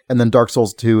end. And then Dark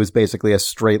Souls 2 is basically a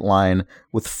straight line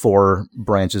with 4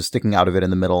 branches sticking out of it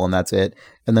in the middle, and that's it.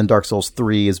 And then Dark Souls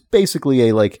 3 is basically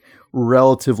a like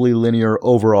relatively linear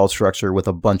overall structure with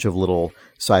a bunch of little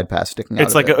side paths sticking out.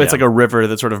 It's like a river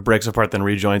that sort of breaks apart then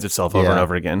rejoins itself over and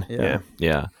over again.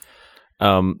 Yeah.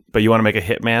 But you want to make a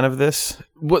Hitman of this?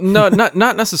 Well, no, not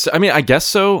necessarily. I mean, I guess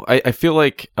so. I feel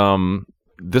like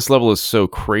this level is so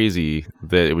crazy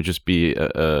that it would just be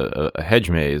a hedge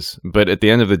maze. But at the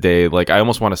end of the day, like I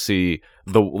almost want to see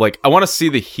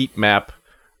the heat map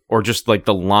or just like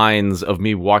the lines of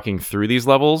me walking through these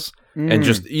levels and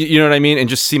just you know what I mean, and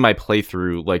just see my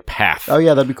playthrough like path. Oh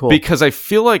yeah, that'd be cool. Because I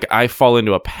feel like I fall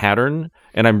into a pattern,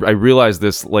 and I realize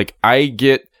this. Like I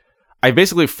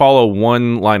basically follow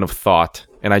one line of thought,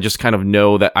 and I just kind of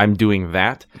know that I'm doing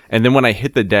that. And then when I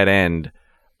hit the dead end,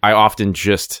 I often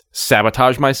just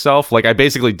sabotage myself. Like I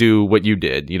basically do what you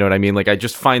did. You know what I mean? Like I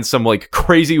just find some like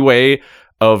crazy way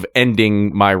of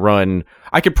ending my run.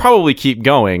 I could probably keep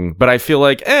going, but I feel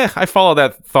like, I follow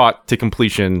that thought to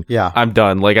completion. Yeah. I'm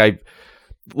done. I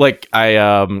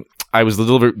was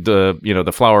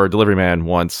the flower delivery man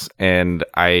once, and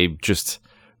I just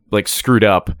like screwed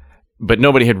up but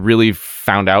nobody had really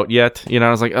found out yet. I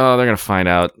was like, oh, they're going to find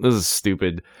out. This is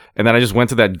stupid. And then I just went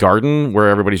to that garden where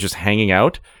everybody's just hanging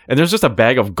out, and there's just a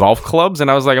bag of golf clubs. And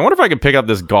I was like, I wonder if I could pick up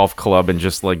this golf club and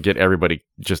just like get everybody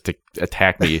just to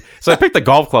attack me. So I picked the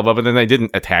golf club up, and then they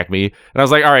didn't attack me. And I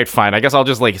was like, all right, fine. I guess I'll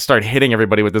just like start hitting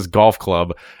everybody with this golf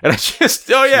club. And I just,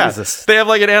 Jesus. They have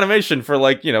like an animation for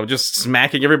like, just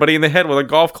smacking everybody in the head with a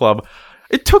golf club.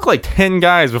 It took like 10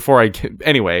 guys before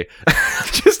anyway,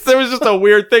 there was just a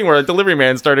weird thing where a delivery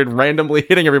man started randomly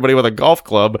hitting everybody with a golf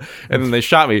club, and then they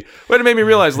shot me. But it made me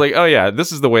realize, like, oh yeah,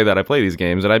 this is the way that I play these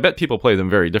games, and I bet people play them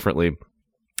very differently.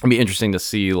 It'd be interesting to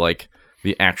see like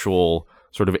the actual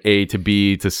sort of A to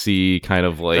B to C kind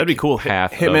of like that'd be cool.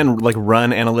 Path Hitman like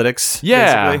run analytics.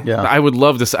 Yeah, basically. I would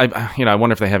love to. I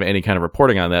wonder if they have any kind of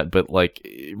reporting on that. But like,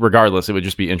 regardless, it would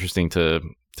just be interesting to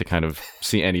kind of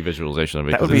see any visualization of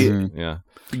it. That would be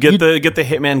Get the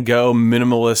Hitman Go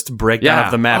minimalist breakdown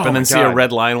of the map, and then see a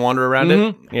red line wander around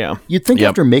it. Yeah, you'd think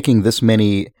after making this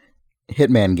many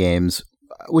Hitman games,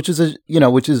 which is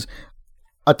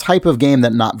a type of game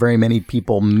that not very many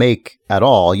people make at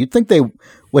all, you'd think they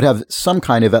would have some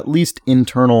kind of at least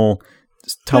internal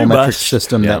telemetric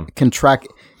system that can track,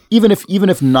 even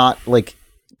if not like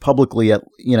publicly at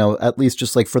least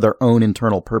just like for their own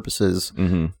internal purposes.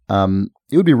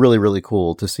 It would be really, really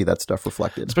cool to see that stuff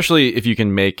reflected. Especially if you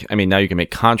can now you can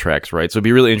make contracts, right? So it'd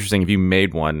be really interesting if you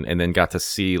made one and then got to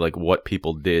see like what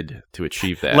people did to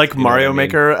achieve that. Like Mario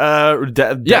Maker,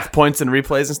 death points and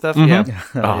replays and stuff. Yeah.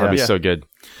 That'd be so good.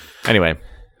 Anyway,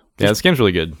 this game's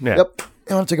really good. Yeah. Yep.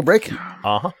 You want to take a break?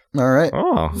 Uh-huh. All right.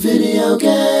 Oh. Video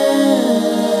games.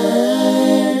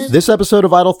 This episode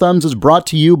of Idle Thumbs is brought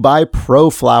to you by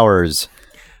ProFlowers.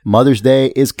 Mother's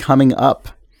Day is coming up.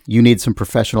 You need some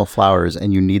professional flowers,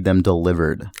 and you need them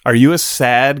delivered. Are you a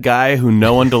sad guy who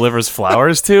no one delivers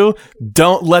flowers to?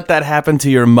 Don't let that happen to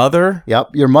your mother.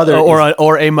 Yep, your mother.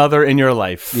 Or a mother in your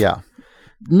life. Yeah.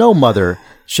 No mother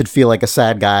should feel like a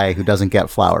sad guy who doesn't get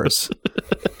flowers.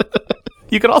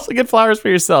 You can also get flowers for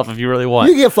yourself if you really want.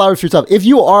 You can get flowers for yourself. If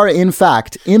you are, in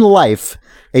fact, in life,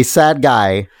 a sad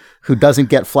guy who doesn't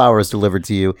get flowers delivered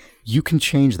to you, you can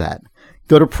change that.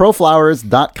 Go to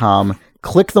proflowers.com.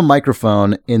 Click the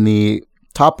microphone in the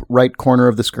top right corner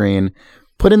of the screen,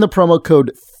 put in the promo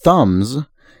code THUMBS,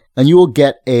 and you will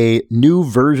get a new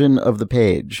version of the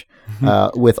page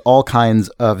with all kinds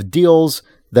of deals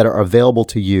that are available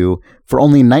to you. For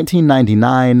only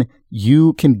 $19.99,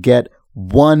 you can get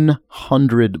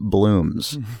 100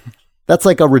 blooms. That's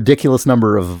like a ridiculous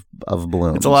number of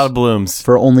blooms. It's a lot of blooms.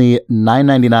 For only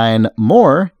 $9.99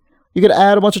 more, you could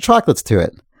add a bunch of chocolates to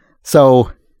it.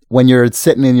 So when you're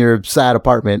sitting in your sad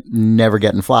apartment, never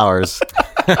getting flowers,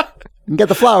 you can get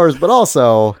the flowers, but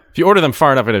also... If you order them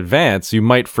far enough in advance, you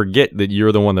might forget that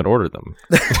you're the one that ordered them.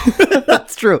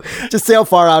 That's true. Just say how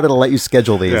far out it'll let you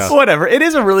schedule these. Yeah. Whatever. It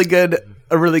is a really good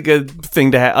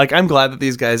thing to have. Like, I'm glad that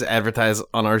these guys advertise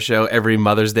on our show every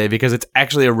Mother's Day, because it's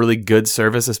actually a really good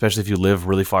service, especially if you live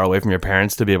really far away from your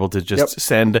parents, to be able to just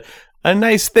send a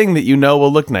nice thing that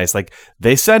will look nice. Like,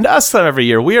 they send us some every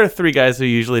year. We are three guys who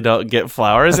usually don't get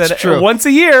flowers. That's true. Once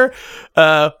a year,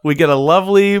 we get a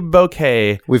lovely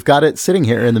bouquet. We've got it sitting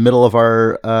here in the middle of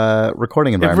our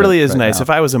recording environment. It really is nice. Now. If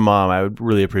I was a mom, I would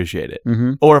really appreciate it.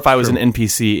 Mm-hmm. Or if I was an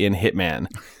NPC in Hitman.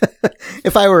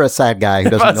 If I were a sad guy who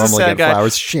doesn't normally get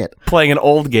flowers, playing an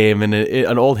old game and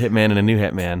an old Hitman and a new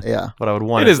Hitman. Yeah. What I would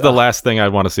want. It is the last thing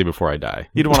I'd want to see before I die.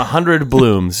 You'd want 100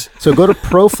 blooms. So go to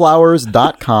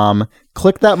proflowers.com,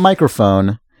 click that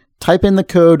microphone, type in the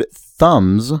code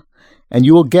THUMBS, and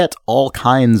you will get all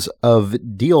kinds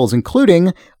of deals,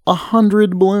 including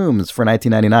 100 blooms for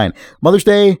 $19.99. Mother's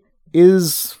Day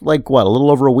is like, a little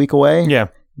over a week away? Yeah.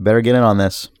 Better get in on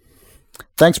this.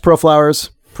 Thanks, ProFlowers.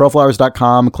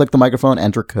 Proflowers.com. Click the microphone,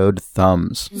 enter code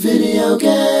THUMBS. Video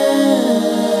game.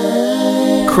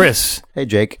 Chris. Hey,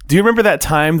 Jake. Do you remember that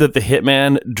time that the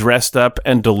Hitman dressed up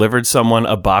and delivered someone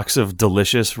a box of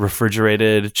delicious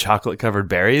refrigerated chocolate-covered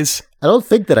berries? I don't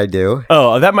think that I do.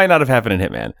 Oh, that might not have happened in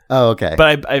Hitman. Oh, okay.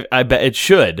 But I bet it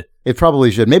should. It probably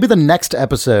should. Maybe the next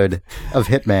episode of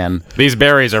Hitman. These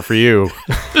berries are for you.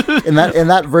 In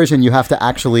that version, you have to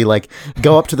actually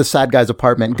go up to the sad guy's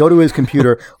apartment, go to his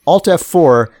computer, Alt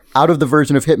F4 out of the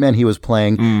version of Hitman he was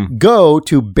playing, go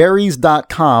to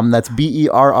berries.com, that's BERRIES.com,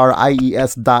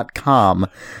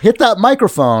 hit that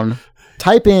microphone,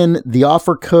 type in the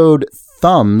offer code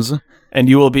THUMBS, and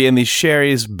you will be in the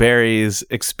Sherry's Berries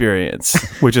experience,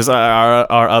 which is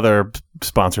our other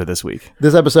sponsor this week.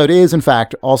 This episode is, in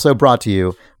fact, also brought to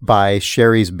you by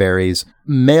Sherry's Berries,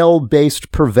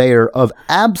 male-based purveyor of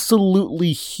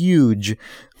absolutely huge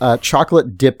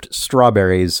chocolate-dipped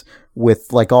strawberries with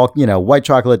white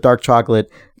chocolate, dark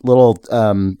chocolate, little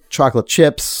chocolate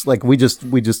chips. Like we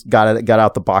just got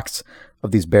out the box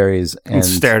of these berries and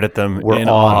stared at them. We're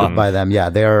awed by them. Yeah,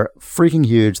 they are freaking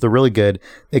huge. They're really good.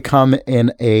 They come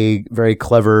in a very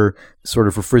clever sort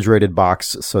of refrigerated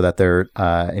box so that they're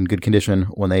in good condition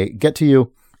when they get to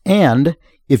you. And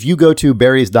if you go to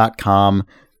berries.com,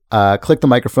 click the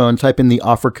microphone, type in the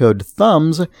offer code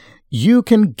thumbs, you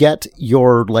can get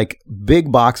your like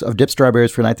big box of Dip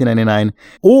Strawberries for $19.99,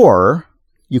 or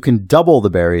you can double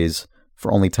the berries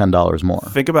for only $10 more.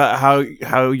 Think about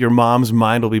how your mom's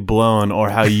mind will be blown, or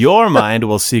how your mind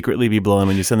will secretly be blown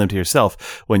when you send them to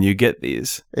yourself when you get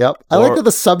these. Yep. I like that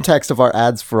the subtext of our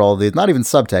ads for all these, not even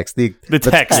subtext, the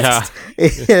text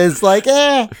is like,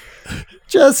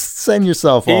 just send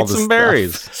yourself all this some stuff.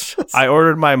 berries. I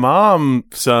ordered my mom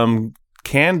some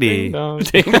candy. Now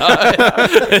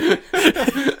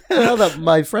that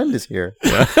my friend is here.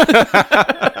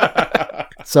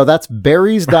 So that's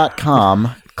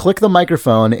berries.com. Click the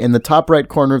microphone in the top right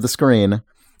corner of the screen.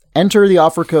 Enter the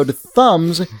offer code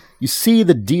thumbs. You see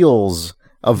the deals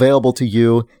available to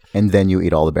you, and then you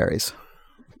eat all the berries.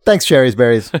 Thanks, Sherry's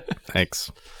Berries.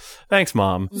 Thanks,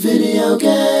 Mom. Video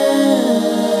game.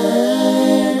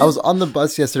 I was on the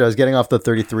bus yesterday. I was getting off the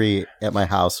 33 at my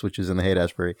house, which is in the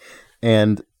Haight-Ashbury,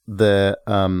 and there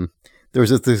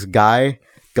was this guy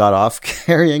got off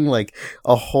carrying like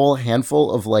a whole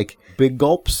handful of like big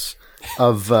gulps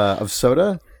of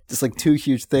soda, just like two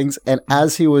huge things. And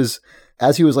as he was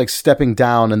like stepping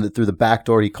down and through the back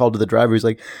door, he called to the driver. He's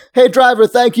like, "Hey driver,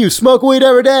 thank you. Smoke weed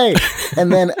every day."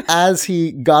 And then as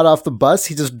he got off the bus,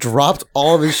 he just dropped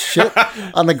all of his shit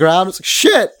on the ground. It's like,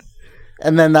 shit.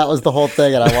 And then that was the whole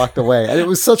thing, and I walked away. And it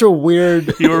was such a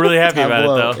weird. You were really happy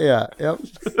tableau. about it, though. Yeah. Yep.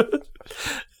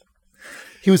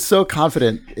 He was so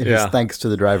confident in his thanks to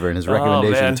the driver and his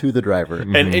recommendation to the driver.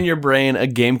 And in your brain, a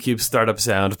GameCube startup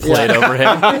sound played over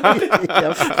him.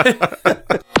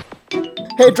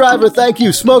 Hey, driver, thank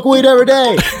you. Smoke weed every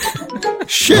day.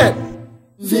 Shit.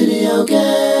 Video game.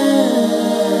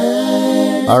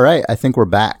 All right, I think we're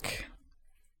back.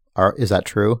 Is that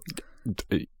true?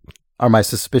 Are my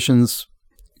suspicions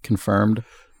confirmed?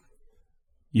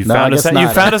 You found us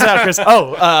out, Chris.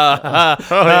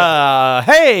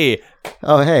 Hey.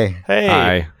 Oh, hey.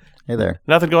 Hi. Hey there.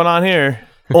 Nothing going on here.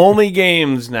 Only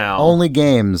games now. Only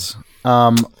games.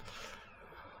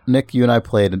 Nick, you and I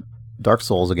played Dark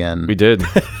Souls again. We did.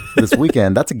 This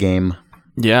weekend. That's a game.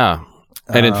 Yeah.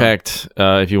 And in fact,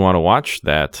 if you want to watch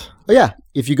that. Oh, yeah.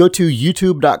 If you go to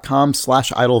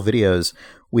youtube.com/idlevideos,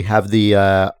 we have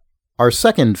our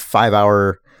second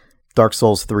 5-hour Dark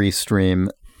Souls 3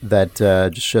 stream that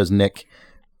just shows Nick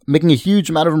making a huge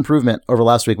amount of improvement over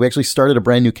last week. We actually started a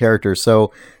brand new character,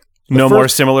 so more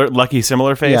lucky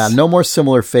similar face. Yeah, no more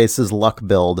similar faces. Luck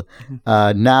build.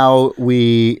 Now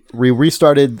we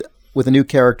restarted with a new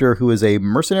character who is a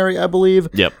mercenary, I believe.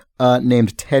 Yep.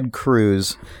 Named Ted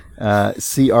Cruz,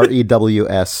 Crews.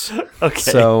 Okay.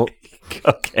 So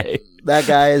okay, that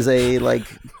guy is a like.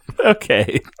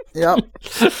 Okay. Yep.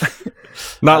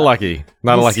 Not lucky.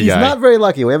 Not a lucky guy. He's not very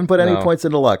lucky. We haven't put any points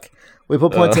into luck. We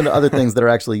put points into other things that are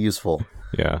actually useful.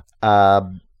 Yeah.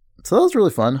 So that was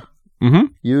really fun. Mm-hmm.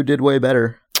 You did way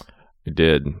better. I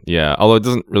did. Yeah. Although it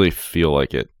doesn't really feel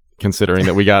like it, considering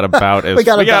that we got about as we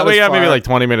got maybe like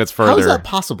 20 minutes further. How is that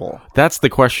possible? That's the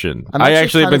question. I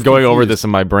actually have been going over this in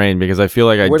my brain because I feel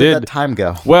like Where did that time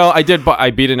go? Well, I did.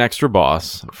 I beat an extra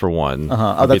boss for one.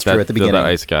 Oh, that's true. At the beginning, that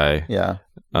ice guy. Yeah.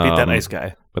 Beat that ice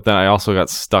guy. But then I also got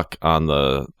stuck on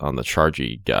the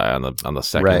chargy guy on the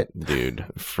second dude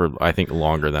for I think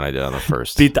longer than I did on the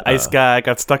first. Beat the ice guy.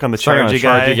 Got stuck on the chargy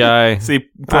guy. See,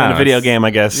 playing a video game,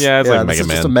 I guess. Yeah, it's like Mega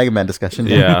Man. Just a Mega Man discussion.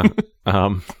 Yeah.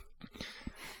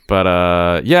 But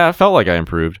I felt like I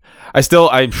improved. I know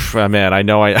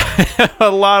I have a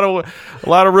lot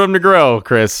of room to grow,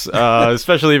 Chris.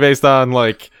 Especially based on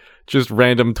like just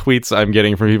random tweets I'm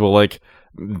getting from people like.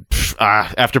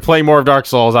 After playing more of Dark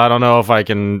Souls, I don't know if I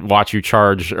can watch you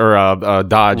charge or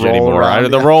dodge anymore.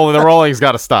 Around, the rolling's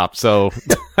got to stop. So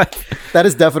that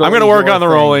is definitely. I'm going to work on the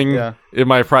rolling. Yeah. In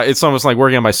my it's almost like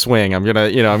working on my swing. I'm gonna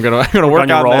work on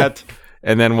that,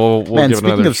 and then we'll give it another shot.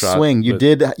 Speaking of swing,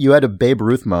 you had a Babe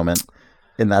Ruth moment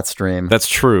in that stream. That's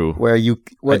true. Where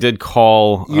I did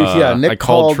call. Nick I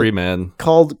called Tree Man.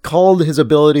 Called his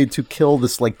ability to kill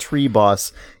this like tree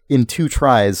boss in 2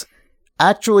 tries.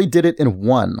 Actually did it in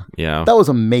 1. Yeah. That was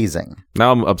amazing.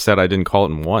 Now I'm upset I didn't call it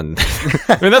in 1.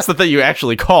 I mean, that's the thing you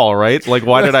actually call, right? Like,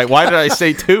 why did I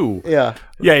say 2? Yeah.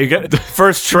 Yeah, you got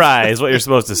first try is what you're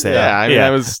supposed to say. Yeah, I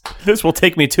mean, this will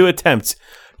take me 2 attempts.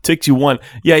 Takes you 1.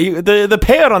 Yeah, the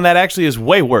payout on that actually is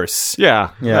way worse. Yeah.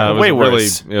 Way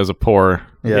worse. It was a poor.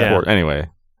 Yeah. Anyway,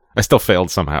 I still failed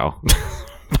somehow.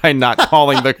 by not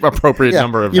calling the appropriate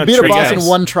number of you beat a boss guys. in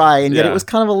one try, and yet it was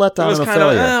kind of a letdown and a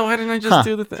failure. Why didn't I just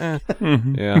do the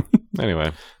thing? Yeah.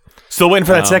 Anyway, still waiting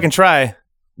for that second try.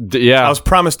 Yeah, I was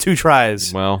promised 2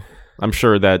 tries. Well, I'm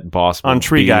sure that boss on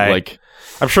Tree Guy. Like,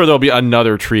 I'm sure there'll be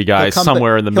another Tree Guy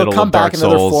somewhere in the middle of Dark Souls. He'll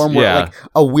come back in another form where like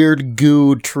a weird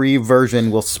goo tree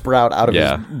version will sprout out of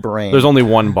his brain. There's only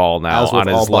one ball now on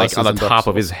his like on the top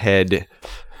of his head, and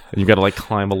you got to like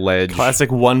climb a ledge.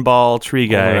 Classic one ball Tree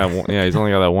Guy. Yeah, he's only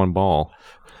got that one ball.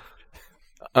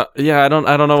 I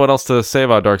don't know what else to say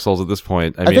about Dark Souls at this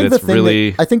point. I mean, it's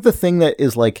really. I think the thing that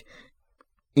is like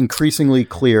increasingly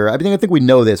clear. I think we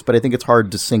know this, but I think it's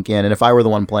hard to sink in. And if I were the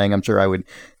one playing, I'm sure I would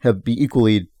be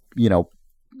equally,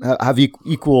 have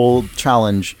equal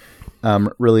challenge,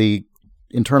 really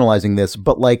internalizing this.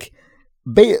 But like,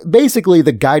 basically,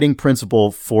 the guiding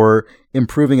principle for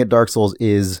improving at Dark Souls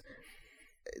is,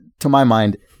 to my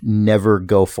mind, never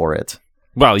go for it.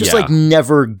 Well, just like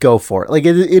never go for it. Like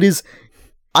it is.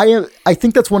 I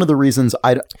think that's one of the reasons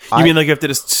You mean like you have to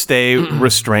just stay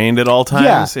restrained at all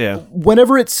times? Yeah.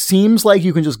 Whenever it seems like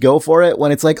you can just go for it,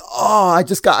 when it's like,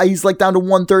 he's like down to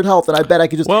 1/3 health, and I bet I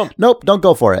could just, nope, don't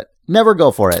go for it. Never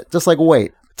go for it. Just like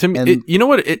wait. To me, you know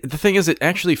what? The thing is, it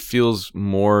actually feels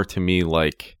more to me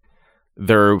like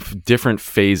there are different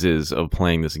phases of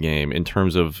playing this game in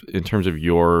terms of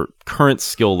your current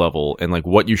skill level and like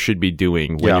what you should be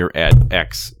doing when you're at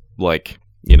X, like,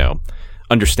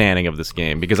 understanding of this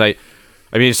game, because I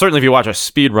mean certainly if you watch a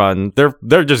speed run,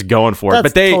 they're just going for it,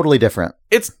 but totally different.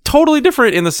 It's totally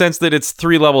different in the sense that it's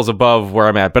 3 levels above where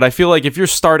I'm at, but I feel like if you're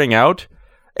starting out,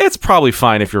 it's probably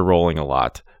fine if you're rolling a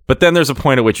lot, but then there's a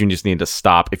point at which you just need to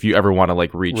stop if you ever want to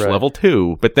like reach level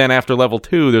 2, but then after level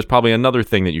 2 there's probably another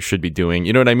thing that you should be doing,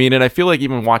 you know what I mean? And I feel like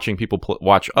even watching people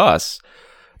watch us,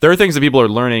 there are things that people are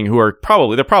learning who are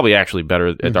they're probably actually better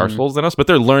at Dark Souls than us, but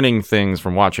they're learning things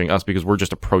from watching us because we're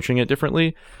just approaching it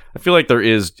differently. I feel like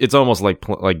it's almost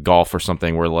like golf or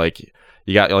something where like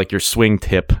you got like your swing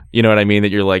tip, you know what I mean,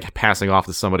 that you're like passing off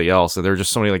to somebody else, and there are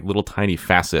just so many like little tiny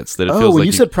facets that it feels like. When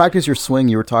you said practice your swing,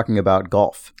 you were talking about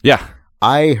golf. Yeah.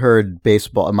 I heard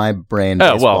baseball in my brain,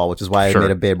 which is why I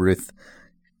made a Babe Ruth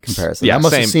comparison. Yeah, that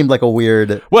must have seemed like a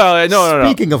weird. Well, no.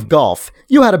 Speaking of golf,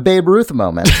 you had a Babe Ruth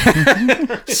moment.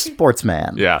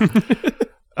 Sportsman. Yeah.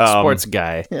 Sports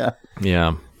guy. Yeah.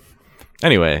 Yeah.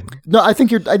 Anyway. No, I think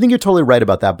you're totally right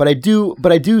about that. But I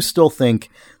do still think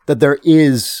that there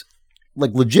is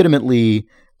like legitimately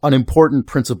an important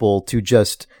principle to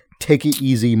just take it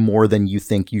easy more than you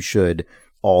think you should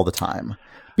all the time.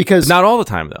 Because not all the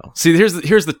time though. See, here's the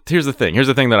thing. Here's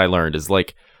the thing that I learned is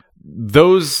like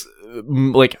those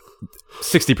like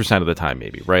 60% of the time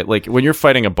maybe, right? Like when you're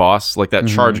fighting a boss like that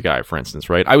charge guy, for instance,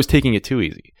 right? I was taking it too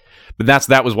easy. But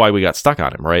that was why we got stuck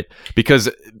on him, right? Because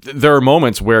there are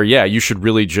moments where you should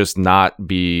really just not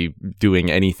be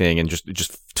doing anything and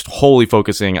just wholly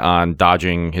focusing on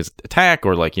dodging his attack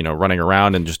or like, running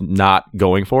around and just not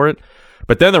going for it.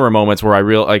 But then there were moments where I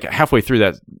like halfway through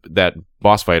that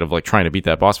boss fight of like trying to beat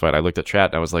that boss fight, I looked at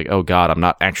chat and I was like, oh God, I'm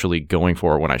not actually going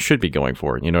for it when I should be going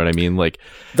for it. You know what I mean? Like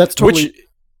that's totally. Which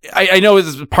I know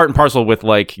is part and parcel with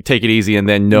like take it easy and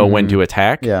then know when to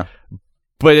attack. Yeah.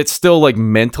 But it's still like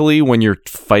mentally when you're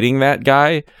fighting that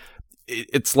guy,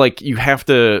 it's like you have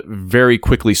to very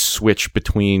quickly switch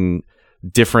between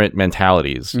different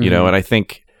mentalities, and I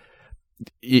think.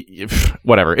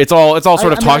 Whatever. It's all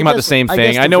sort of talking about the same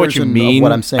thing. I know what you mean.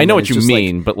 What I'm saying, I know what you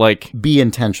mean, but like be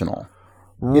intentional.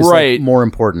 Is right. Like more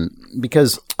important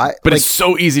because it's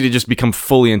so easy to just become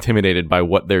fully intimidated by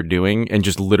what they're doing and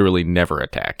just literally never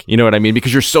attack. You know what I mean?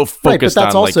 Because you're so focused on. Right, but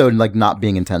that's also like not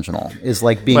being intentional. Is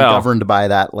like being governed by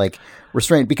that like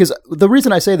restraint. Because the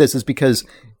reason I say this is because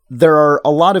there are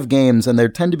a lot of games, and there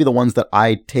tend to be the ones that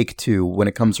I take to when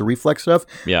it comes to reflex stuff,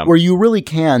 where you really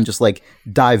can just like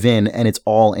dive in and it's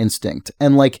all instinct.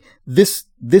 And like this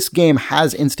game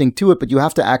has instinct to it, but you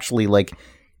have to actually like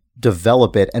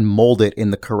develop it and mold it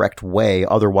in the correct way.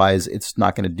 Otherwise, it's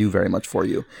not going to do very much for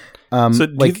you. So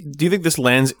do you think this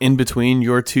lands in between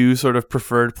your two sort of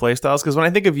preferred play styles? Because when I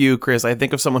think of you, Chris, I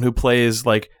think of someone who plays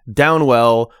like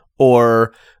Downwell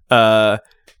or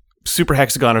Super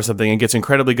Hexagon or something and gets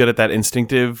incredibly good at that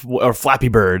instinctive or Flappy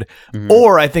Bird.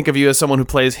 Or I think of you as someone who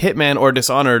plays Hitman or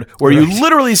Dishonored, where you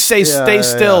literally stay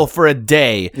still for a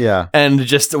day and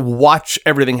just watch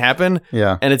everything happen.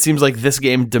 Yeah. And it seems like this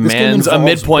game demands a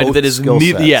midpoint that is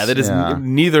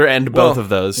neither end both of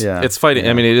those. Yeah. It's fighting.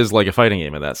 I mean, it is like a fighting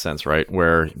game in that sense, right?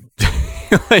 Where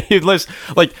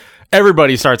like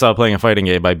everybody starts out playing a fighting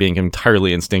game by being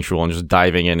entirely instinctual and just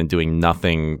diving in and doing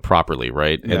nothing properly,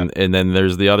 right? Yeah. And then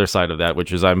there's the other side of that,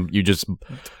 which is you just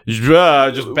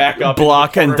back up,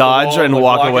 block and dodge and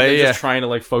walk away, just trying to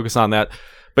like focus on that.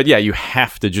 But yeah, you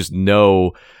have to just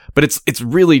know. But it's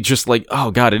really just like,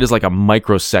 oh god, it is like a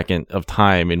microsecond of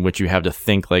time in which you have to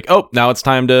think like, oh, now it's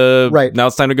time to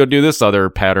go do this other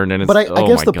pattern. And it's,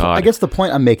 I guess the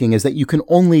point I'm making is that you can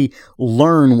only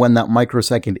learn when that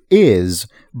microsecond is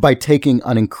by taking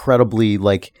an incredibly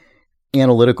like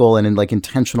analytical and like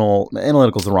intentional.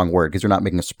 Analytical is the wrong word because you're not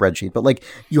making a spreadsheet, but like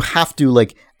you have to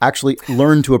like actually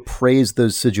learn to appraise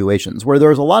those situations where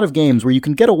there's a lot of games where you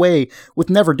can get away with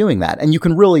never doing that, and you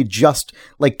can really just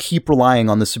like keep relying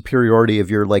on the superiority of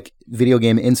your like video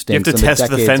game instincts. You have to test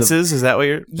the fences. Is that what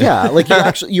you're? Yeah, like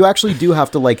you actually do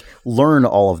have to like learn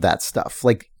all of that stuff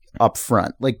like up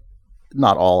front, like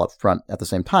not all up front at the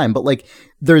same time, but like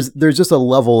there's just a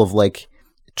level of like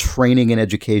training and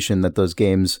education that those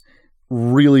games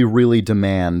really, really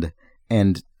demand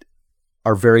and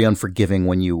are very unforgiving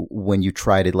when you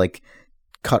try to like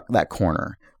cut that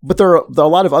corner. But there are a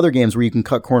lot of other games where you can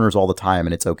cut corners all the time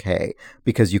and it's okay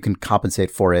because you can compensate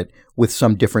for it with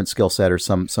some different skill set or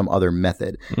some other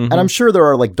method. Mm-hmm. And I'm sure there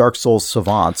are like Dark Souls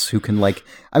savants who can like,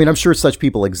 I mean, I'm sure such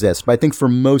people exist, but I think for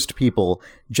most people,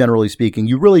 generally speaking,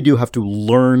 you really do have to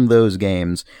learn those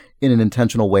games in an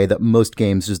intentional way that most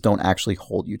games just don't actually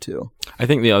hold you to. I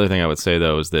think the other thing I would say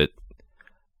though is that,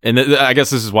 and I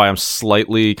guess this is why I'm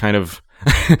slightly kind of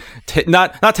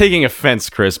not taking offense,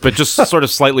 Chris, but just sort of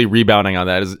slightly rebounding on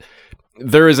that. Is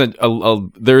there is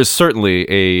certainly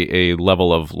a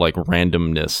level of like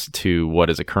randomness to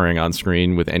what is occurring on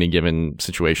screen with any given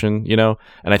situation, you know?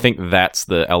 And I think that's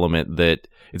the element that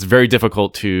it's very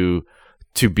difficult to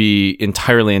be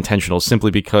entirely intentional simply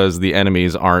because the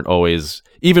enemies aren't always,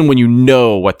 even when you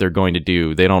know what they're going to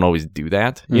do, they don't always do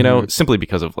that, you know, simply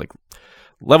because of like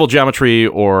level geometry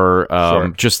or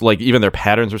just like even their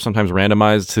patterns are sometimes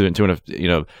randomized to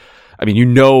I mean, you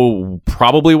know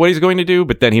probably what he's going to do,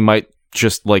 but then he might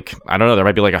just like, I don't know, there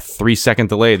might be like a 3-second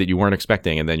delay that you weren't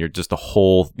expecting, and then you're just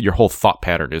your whole thought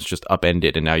pattern is just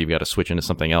upended, and now you've got to switch into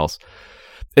something else.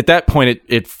 At that point,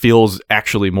 it feels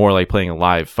actually more like playing a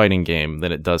live fighting game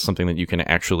than it does something that you can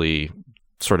actually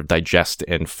sort of digest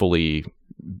and fully,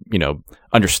 you know,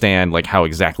 understand like how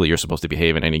exactly you're supposed to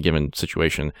behave in any given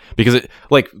situation. Because it,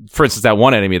 like, for instance, that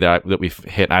one enemy that we've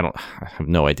hit, I have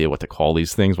no idea what to call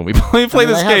these things when we play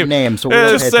this game. Names, so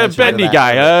just a bendy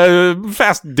guy,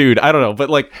 fast dude. I don't know, but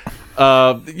like,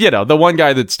 you know, the one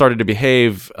guy that started to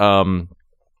behave,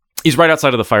 he's right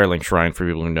outside of the Firelink Shrine for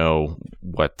people who know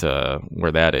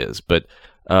where that is, but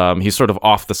he's sort of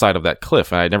off the side of that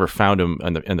cliff, and I never found him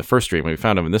in the first stream. We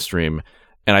found him in this stream.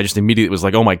 And I just immediately was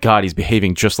like, oh my God, he's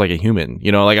behaving just like a human.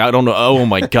 You know, like, I don't know. Oh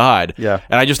my God. Yeah.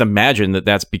 And I just imagine that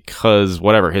that's because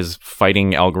whatever, his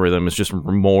fighting algorithm is just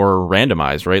more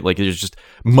randomized, right? Like, it's just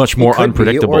much more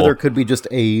unpredictable. Or there could be just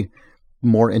a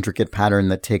more intricate pattern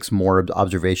that takes more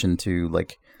observation to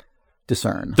like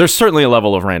discern. There's certainly a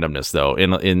level of randomness though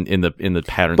in the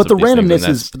patterns. But the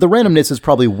randomness is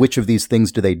probably which of these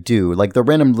things do they do? Like the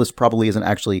randomness probably isn't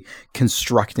actually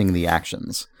constructing the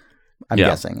actions. I'm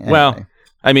guessing. Anyway. Well,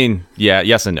 I mean, yeah,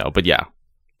 yes and no, but yeah,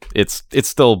 it's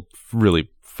still really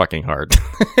fucking hard.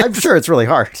 I'm sure it's really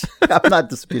hard. I'm not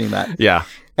disputing that. Yeah.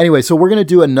 Anyway, so we're going to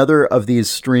do another of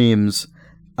these streams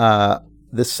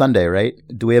this Sunday, right?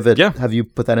 Do we have it? Yeah. Have you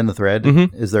put that in the thread?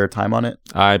 Mm-hmm. Is there a time on it?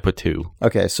 I put 2.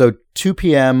 Okay, so 2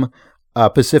 p.m.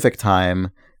 Pacific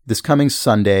time this coming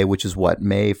Sunday, which is what,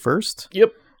 May 1st?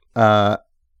 Yep.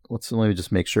 Let me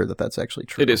just make sure that that's actually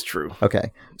true. It is true.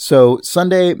 Okay. So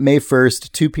Sunday, May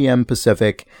 1st, 2 p.m.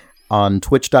 Pacific on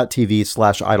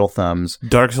twitch.tv/idlethumbs.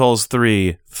 Dark Souls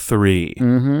 3.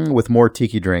 Mm-hmm, with more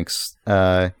tiki drinks.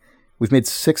 We've made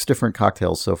 6 different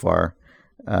cocktails so far.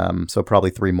 So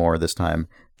probably 3 more this time.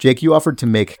 Jake, you offered to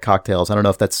make cocktails. I don't know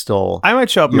if that's still I might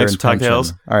show up and make some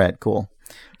cocktails. All right, cool.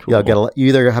 Yeah, you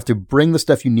either have to bring the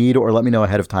stuff you need or let me know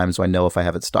ahead of time so I know if I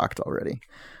have it stocked already.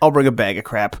 I'll bring a bag of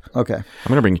crap. Okay. I'm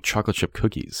going to bring chocolate chip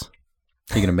cookies.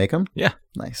 Are you going to make them? Yeah.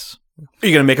 Nice. Are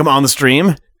you going to make them on the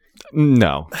stream?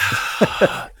 No.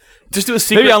 Just do a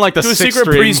secret. Maybe on like the secret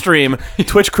pre-stream.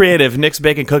 Twitch Creative, Nick's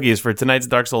baking cookies for tonight's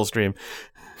Dark Souls stream.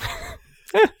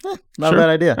 Not a bad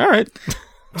idea. All right.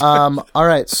 All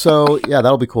right. So yeah,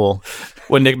 that'll be cool.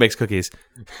 When Nick makes cookies.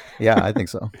 Yeah, I think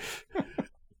so.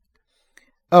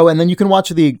 Oh, and then you can watch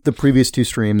the previous 2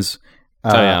 streams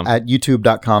at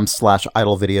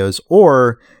youtube.com/idlevideos,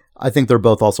 or I think they're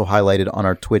both also highlighted on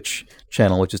our Twitch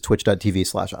channel, which is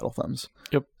twitch.tv/idlethumbs.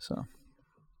 Yep. So,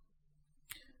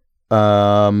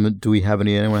 do we have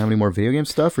anyone have any more video game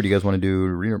stuff, or do you guys want to do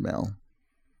reader mail?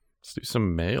 Let's do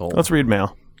some mail. Let's read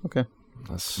mail. Okay.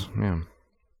 Yeah.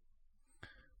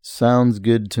 Sounds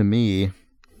good to me.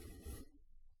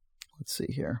 Let's see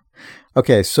here.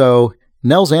 Okay, so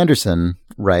Nels Anderson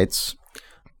writes...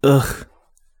 Ugh.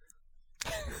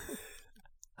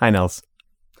 Hi, Nels.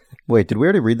 Wait, did we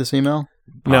already read this email?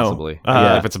 Possibly. No.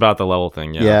 Yeah, if it's about the level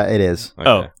thing, yeah. Yeah, it is. Okay.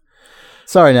 Oh.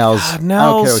 Sorry, Nels. God, I don't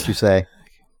Nels. care what you say.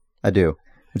 I do,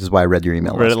 which is why I read your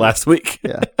email last week.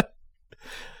 Yeah.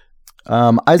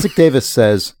 Isaac Davis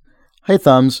says, "Hey,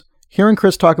 Thumbs. Hearing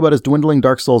Chris talk about his dwindling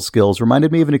Dark Souls skills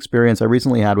reminded me of an experience I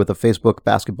recently had with a Facebook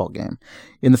basketball game.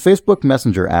 In the Facebook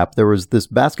Messenger app, there was this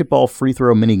basketball free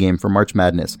throw minigame for March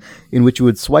Madness, in which you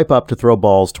would swipe up to throw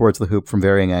balls towards the hoop from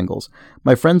varying angles.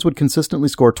 My friends would consistently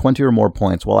score 20 or more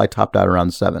points, while I topped out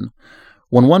around 7.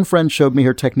 When one friend showed me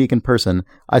her technique in person,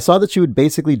 I saw that she would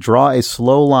basically draw a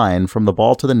slow line from the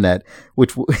ball to the net,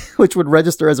 which would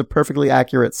register as a perfectly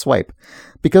accurate swipe.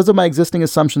 Because of my existing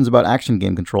assumptions about action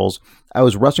game controls, I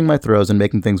was rushing my throws and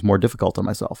making things more difficult on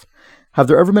myself. Have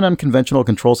there ever been unconventional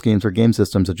control schemes or game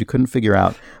systems that you couldn't figure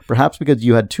out, perhaps because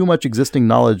you had too much existing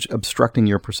knowledge obstructing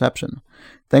your perception?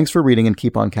 Thanks for reading and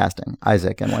keep on casting.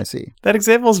 Isaac, NYC." That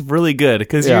example is really good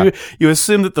because you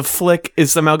assume that the flick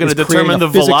is somehow going to determine the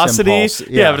physics velocity. impulse.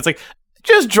 Yeah, but it's like,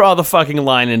 just draw the fucking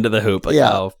line into the hoop. Like,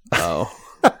 oh.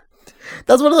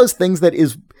 That's one of those things that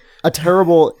is a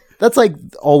terrible... That's like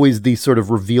always the sort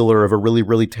of revealer of a really,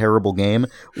 really terrible game.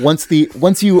 Once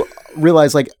you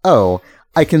realize like, oh,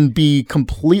 I can be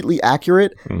completely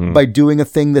accurate by doing a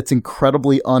thing that's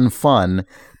incredibly unfun.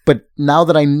 But now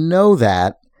that I know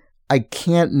that, I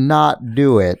can't not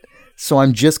do it. So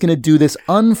I'm just going to do this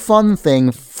unfun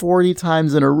thing 40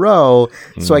 times in a row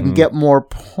so I can get more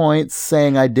points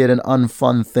saying I did an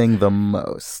unfun thing the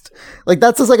most. Like,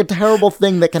 that's just like a terrible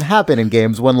thing that can happen in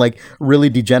games when like really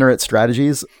degenerate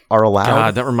strategies are allowed.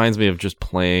 God, that reminds me of just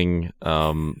playing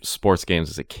sports games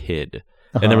as a kid.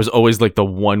 And there was always like the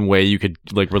one way you could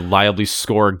like reliably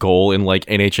score a goal in like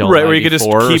NHL, right? Where you could just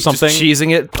keep something. Just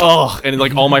cheesing it. Oh, and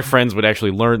like all my friends would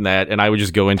actually learn that, and I would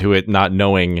just go into it not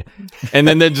knowing, and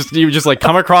then you would just like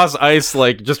come across ice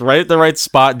like just right at the right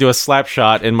spot, do a slap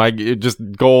shot, and just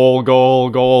goal.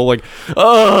 Like,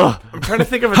 I'm trying to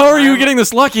think of how are you getting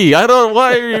this lucky?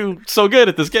 Why are you so good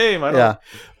at this game?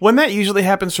 When that usually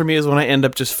happens for me is when I end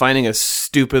up just finding a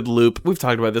stupid loop. We've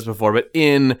talked about this before, but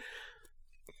in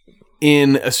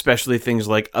especially things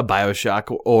like a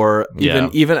BioShock or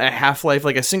even a Half-Life,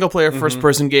 like a single-player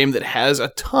first-person game that has a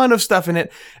ton of stuff in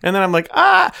it, and then I'm like,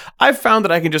 I've found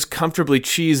that I can just comfortably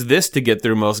cheese this to get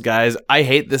through most guys. I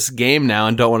hate this game now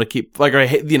and don't want to keep, like, or I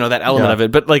hate, that element of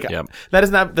it, but like,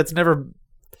 that's never...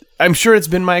 I'm sure it's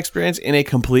been my experience in a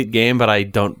complete game, but I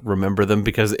don't remember them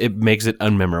because it makes it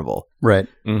unmemorable. Right.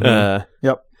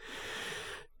 Yep.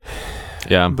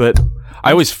 Yeah. But...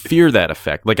 I always fear that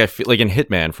effect. Like I feel like in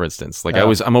Hitman, for instance. Like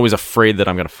I'm always afraid that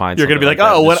I'm going to find. You're going to be like,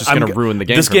 what? I'm going to ruin the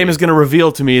game. This game is going to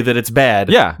reveal to me that it's bad.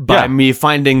 Yeah, by me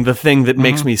finding the thing that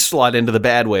makes me slot into the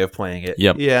bad way of playing it.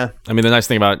 Yep. Yeah. I mean, the nice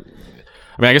thing about,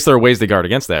 I guess there are ways to guard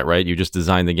against that, right? You just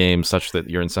design the game such that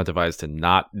you're incentivized to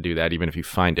not do that, even if you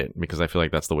find it, because I feel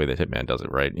like that's the way that Hitman does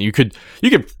it, right? You could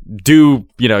do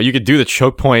the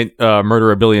choke point,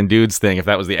 murder a billion dudes thing if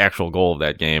that was the actual goal of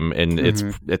that game, and it's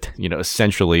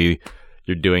essentially.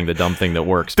 You're doing the dumb thing that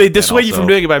works. They dissuade you from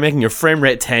doing it by making your frame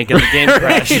rate tank and the game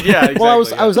crash. Yeah, exactly. Well,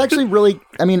 I was actually really...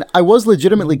 I mean, I was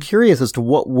legitimately curious as to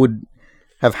what would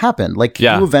have happened. Like,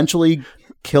 can you eventually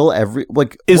kill every...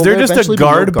 Like, is there just a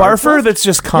guard barfer that's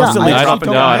just constantly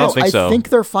dropping down? I don't think so. I think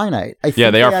they're finite. I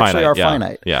think they are actually finite. are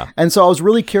finite. Yeah. And so I was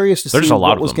really curious to see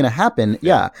what was going to happen.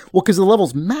 Yeah. Well, because the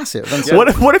level's massive. And so,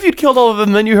 what if you'd killed all of them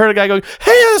and then you heard a guy going,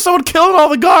 hey, someone killed all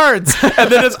the guards.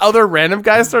 And then this other random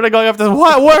guy started going up to them,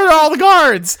 what? Where are all the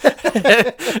guards?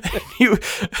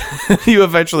 you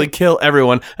eventually kill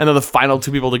everyone. And then the final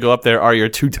two people to go up there are your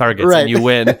two targets and you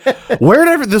win.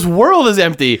 This world is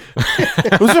empty.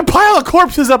 There's a pile of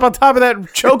corpses up on top of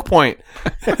that choke point.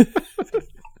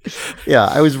 Yeah,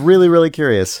 I was really, really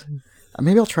curious.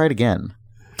 Maybe I'll try it again,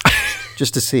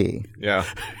 just to see. Yeah.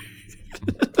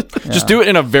 Just do it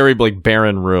in a very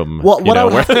barren room. Well,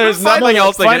 where there's nothing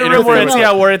else. Find a room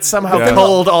where it's somehow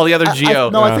cold all the other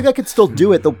geo. I think I could still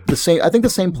do it the same. I think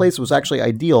the same place was actually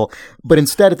ideal, but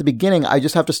instead at the beginning, I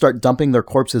just have to start dumping their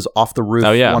corpses off the roof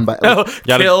one by one.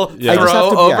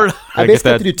 I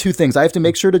basically have to do two things. I have to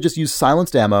make sure to just use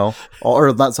silenced ammo,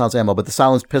 or not silenced ammo, but the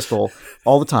silenced pistol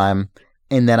all the time.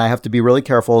 And then I have to be really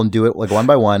careful and do it like one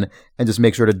by one and just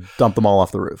make sure to dump them all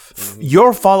off the roof.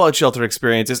 Your Fallout Shelter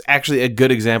experience is actually a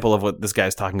good example of what this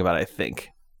guy's talking about, I think.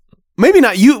 Maybe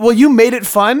not you. Well, you made it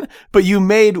fun, but you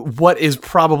made what is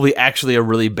probably actually a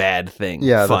really bad thing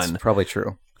fun. That's probably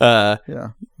true.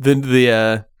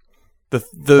 The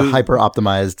hyper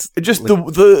optimized, just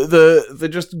the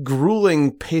just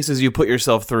grueling paces you put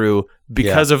yourself through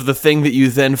because of the thing that you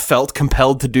then felt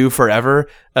compelled to do forever.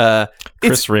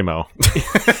 Chris Remo.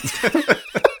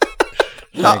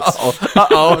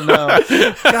 Uh-oh, no.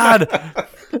 God.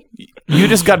 You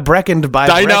just got Breckened by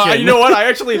I know. Brecken. You know what? I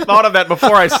actually thought of that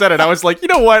before I said it. I was like, you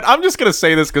know what? I'm just going to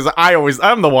say this because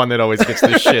I'm the one that always gets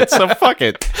this shit. So fuck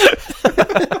it.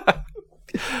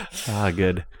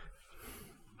 Good.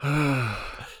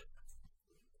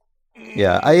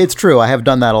 Yeah, it's true. I have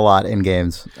done that a lot in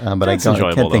games, but I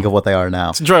can't think of what they are now.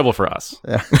 It's enjoyable for us.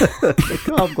 Yeah.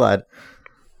 I'm glad.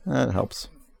 That helps.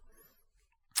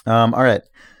 All right.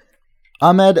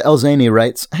 Ahmed Elzani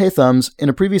writes, "Hey Thumbs, in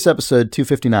a previous episode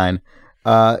 259,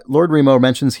 Lord Remo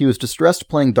mentions he was distressed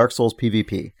playing Dark Souls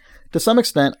PvP. To some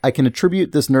extent, I can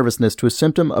attribute this nervousness to a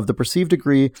symptom of the perceived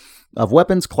degree of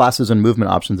weapons, classes, and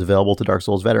movement options available to Dark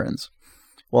Souls veterans.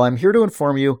 Well, I'm here to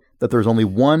inform you that there's only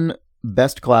one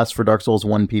best class for Dark Souls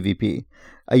 1 PvP.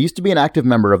 I used to be an active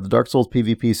member of the Dark Souls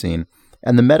PvP scene,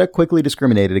 and the meta quickly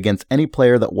discriminated against any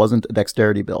player that wasn't a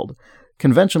dexterity build.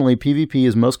 Conventionally, PvP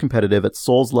is most competitive at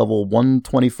Souls level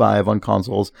 125 on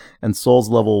consoles and Souls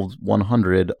level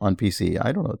 100 on PC.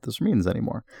 I don't know what this means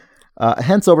anymore.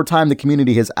 Hence, over time, the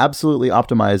community has absolutely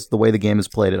optimized the way the game is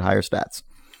played at higher stats.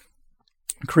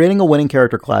 Creating a winning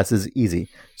character class is easy.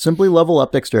 Simply level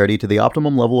up dexterity to the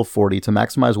optimum level of 40 to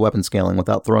maximize weapon scaling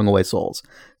without throwing away souls.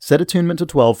 Set attunement to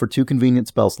 12 for 2 convenient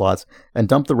spell slots, and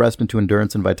dump the rest into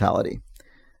endurance and vitality.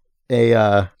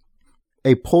 A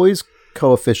poise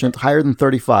coefficient higher than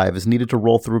 35 is needed to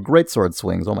roll through greatsword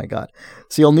swings. Oh my god.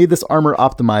 So you'll need this armor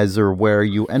optimizer where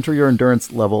you enter your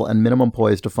endurance level and minimum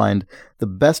poise to find the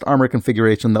best armor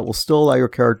configuration that will still allow your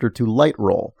character to light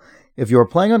roll. If you are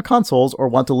playing on consoles or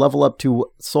want to level up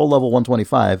to soul level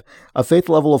 125, a faith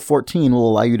level of 14 will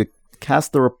allow you to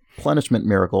cast the replenishment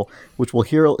miracle, which will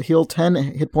heal 10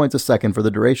 hit points a second for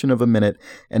the duration of a minute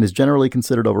and is generally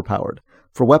considered overpowered.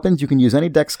 For weapons, you can use any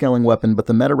dex scaling weapon, but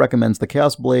the meta recommends the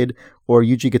Chaos Blade or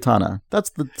Yuji Katana. That's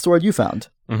the sword you found.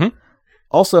 Mm-hmm.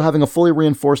 Also, having a fully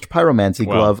reinforced Pyromancy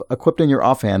glove equipped in your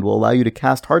offhand will allow you to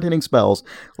cast hard-hitting spells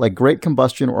like Great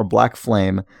Combustion or Black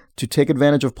Flame to take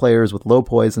advantage of players with low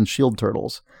poise and shield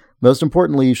turtles. Most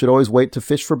importantly, you should always wait to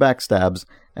fish for backstabs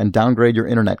and downgrade your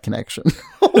internet connection."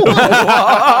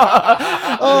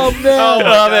 Oh man! Oh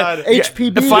God.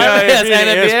 HPB. Yes, and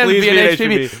at the end, be an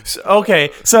HPB. Okay,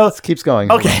 so it keeps going.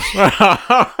 Okay.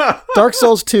 Dark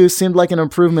Souls 2 seemed like an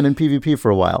improvement in PvP for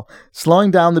a while.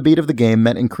 Slowing down the beat of the game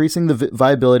meant increasing the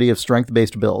viability of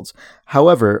strength-based builds.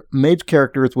 However, mage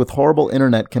characters with horrible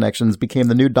internet connections became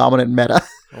the new dominant meta.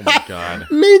 Oh my god.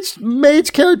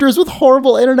 Mage characters with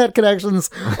horrible internet connections.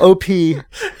 OP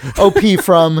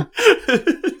from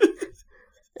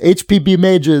HPB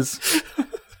mages.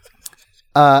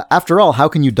 After all, how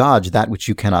can you dodge that which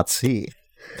you cannot see?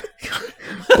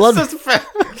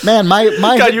 Man, my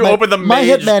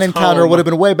Hitman encounter would have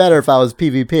been way better if I was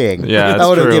PvPing. Yeah, that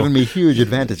would have given me huge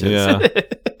advantages. Yeah.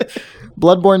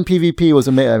 Bloodborne PvP was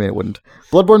amazing. I mean, it wouldn't.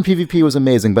 Bloodborne PvP was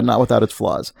amazing, but not without its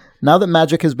flaws. Now that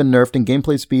magic has been nerfed and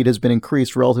gameplay speed has been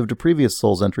increased relative to previous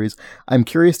Souls entries, I'm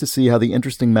curious to see how the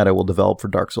interesting meta will develop for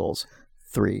Dark Souls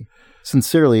 3.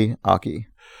 Sincerely, Aki.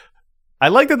 I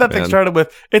like that thing started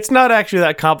with, it's not actually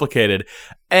that complicated.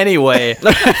 Anyway,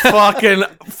 fuck. Yeah,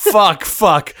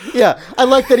 I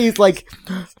like that he's like,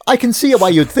 I can see why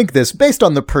you'd think this based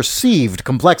on the perceived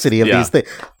complexity of these things.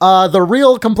 The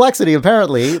real complexity,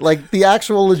 apparently, like the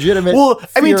actual legitimate. Well, fear.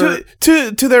 I mean,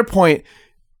 to their point,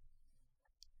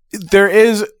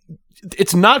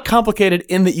 it's not complicated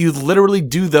in that you literally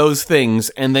do those things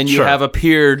and then you have a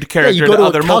peered character you go to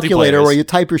other a calculator multiplayers. Where you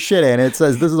type your shit in and it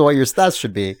says this is what your stats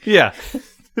should be. Yeah.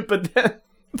 But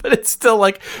it's still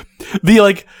like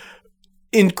the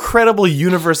incredible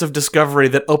universe of discovery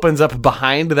that opens up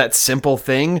behind that simple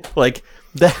thing. Like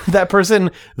that person,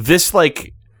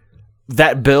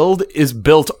 that build is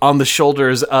built on the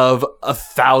shoulders of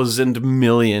 1,000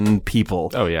 million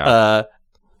people. Oh yeah.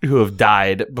 Who have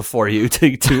died before you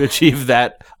to achieve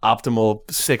that optimal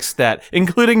 6 stat,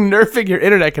 including nerfing your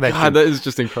internet connection. God, that is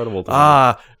just incredible.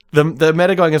 The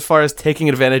meta going as far as taking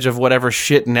advantage of whatever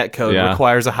shit netcode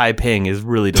requires a high ping is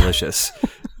really delicious.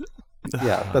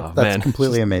 Yeah, that's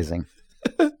completely amazing.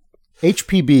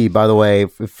 HPB, by the way,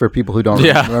 for people who don't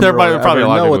remember, there probably a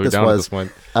lot of know what this was,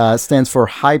 stands for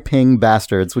High Ping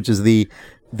Bastards, which is the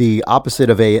opposite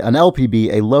of an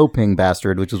LPB, a low ping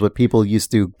bastard, which is what people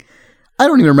used to. I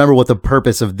don't even remember what the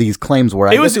purpose of these claims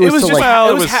were. It was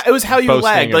how you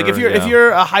lagged. Like if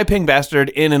you're a high ping bastard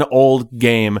in an old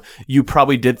game, you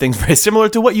probably did things very similar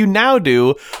to what you now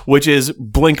do, which is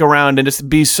blink around and just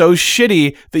be so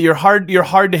shitty that you're hard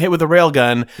to hit with a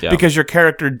railgun because your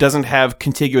character doesn't have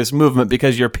contiguous movement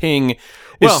because your ping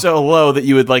is so low that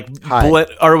you would blend,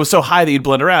 or it was so high that you'd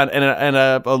blend around. And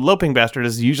a low ping bastard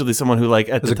is usually someone who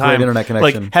at the time internet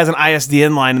connection. has an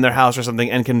ISDN line in their house or something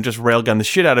and can just railgun the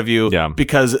shit out of you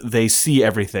because they see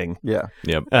everything. Yeah.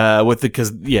 Yep.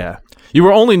 You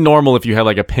were only normal if you had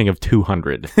a ping of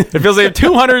 200. It feels like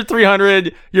 200,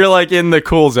 300, you're in the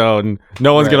cool zone.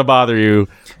 No one's gonna bother you.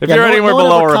 If you're anywhere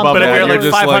below or above, but if you're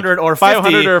just 500 or 50,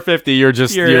 500 or 50, you're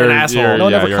an asshole. No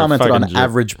one ever commented on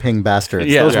average ping bastards.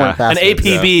 Yeah. Those weren't bastards. An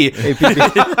APB.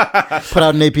 APB. Put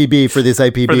out an APB for this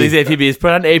IPB. For these APBs.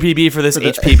 Put out an APB for this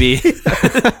HPB.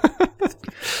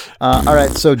 All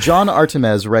right. So John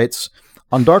Artemes writes,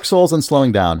 on Dark Souls and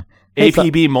slowing down.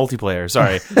 APB multiplayer.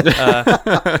 Sorry.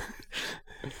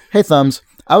 Hey, Thumbs.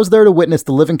 I was there to witness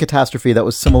the living catastrophe that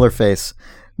was Similar Face.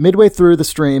 Midway through the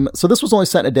stream, so this was only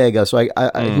sent a day ago, so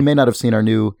he may not have seen our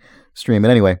new stream.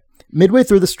 But anyway, midway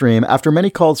through the stream, after many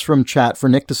calls from chat for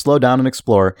Nick to slow down and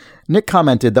explore, Nick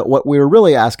commented that what we were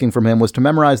really asking from him was to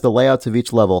memorize the layouts of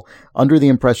each level, under the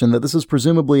impression that this is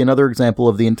presumably another example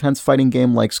of the intense fighting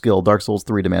game-like skill Dark Souls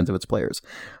 3 demands of its players.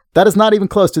 That is not even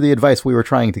close to the advice we were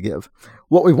trying to give.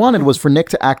 What we wanted was for Nick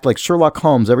to act like Sherlock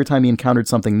Holmes every time he encountered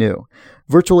something new.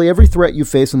 Virtually every threat you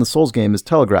face in the Souls game is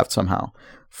telegraphed somehow.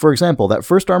 For example, that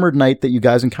first armored knight that you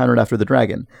guys encountered after the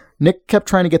dragon. Nick kept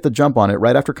trying to get the jump on it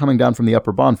right after coming down from the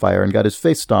upper bonfire and got his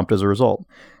face stomped as a result.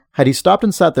 Had he stopped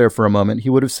and sat there for a moment, he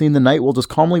would have seen the knight will just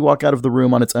calmly walk out of the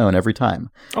room on its own every time.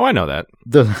 Oh, I know that.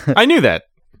 I knew that.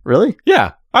 Really?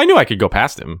 Yeah. I knew I could go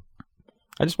past him.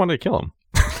 I just wanted to kill him.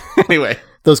 Anyway.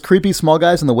 Those creepy small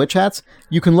guys in the witch hats,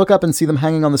 you can look up and see them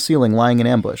hanging on the ceiling, lying in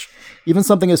ambush. Even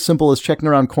something as simple as checking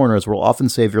around corners will often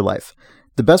save your life.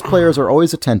 The best players are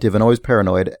always attentive and always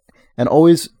paranoid,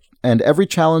 and every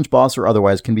challenge, boss or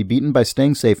otherwise, can be beaten by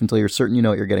staying safe until you're certain you know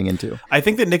what you're getting into. I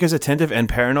think that Nick is attentive and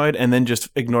paranoid and then just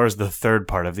ignores the third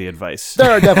part of the advice.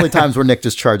 There are definitely times where Nick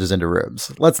just charges into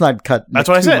rooms. Let's not cut Nick. That's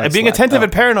what I said. Being attentive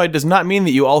and paranoid does not mean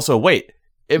that you also wait.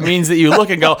 It means that you look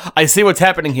and go, I see what's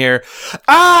happening here.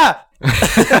 Ah!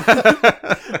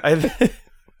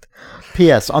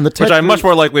 P.S. on the TED which I'm much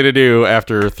more likely to do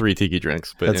after 3 tiki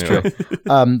drinks. But that's true.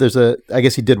 I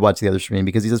guess he did watch the other stream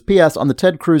because he says, P.S. on the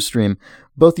Ted Cruz stream,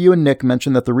 both you and Nick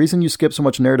mentioned that the reason you skip so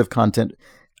much narrative content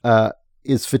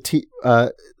is fatigue.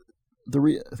 I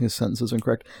think the sentence is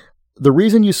incorrect. The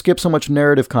reason you skip so much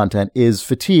narrative content is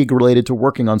fatigue related to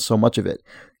working on so much of it.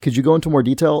 Could you go into more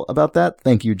detail about that?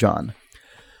 Thank you, John.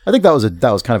 I think that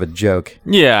was kind of a joke.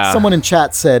 Yeah. Someone in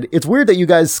chat said, it's weird that you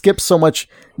guys skip so much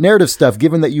narrative stuff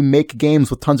given that you make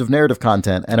games with tons of narrative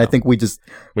content. And I think we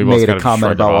made a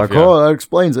comment about that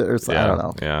explains it. Or I don't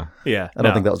know. Yeah. I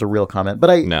don't think that was a real comment. But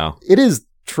it is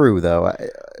true, though.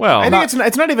 I think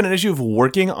it's not even an issue of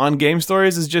working on game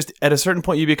stories. It's just at a certain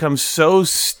point you become so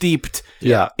steeped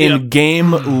in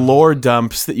game lore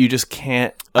dumps that you just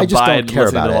can't I just don't care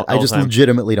about it. I just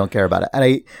legitimately don't care about it.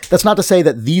 And that's not to say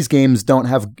that these games don't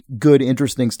have good,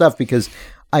 interesting stuff, because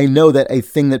I know that a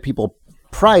thing that people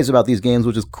prize about these games,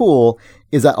 which is cool,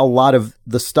 is that a lot of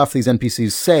the stuff these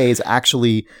NPCs say is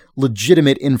actually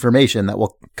legitimate information that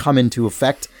will come into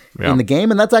effect in the game.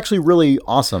 And that's actually really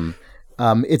awesome.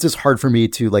 It's just hard for me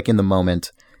to, in the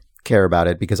moment, care about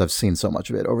it because I've seen so much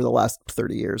of it over the last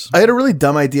 30 years. I had a really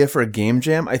dumb idea for a game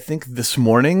jam, I think, this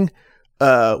morning.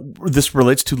 This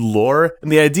relates to lore,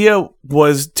 and the idea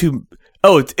was the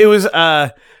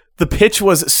pitch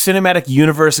was Cinematic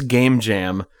Universe Game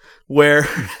Jam, where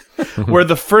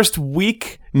the first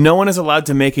week no one is allowed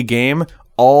to make a game.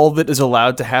 All that is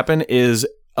allowed to happen is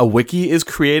a wiki is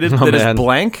created is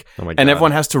blank, and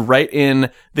everyone has to write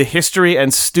in the history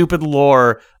and stupid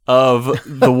lore of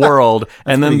the world.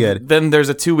 And then there's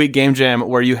a 2-week game jam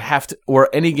where where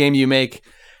any game you make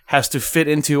has to fit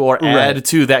into or add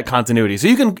to that continuity. So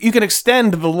you can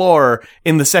extend the lore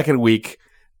in the second week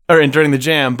or during the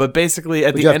jam, but basically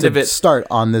at the end of it, start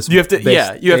on this. You have to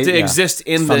exist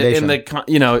in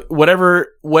the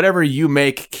whatever you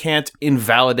make can't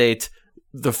invalidate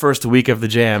the first week of the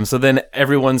jam. So then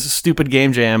everyone's stupid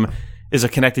game jam is a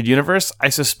connected universe. I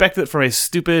suspect that from a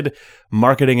stupid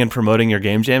marketing and promoting your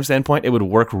game jam standpoint, it would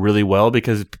work really well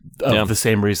because of the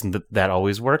same reason that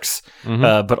always works.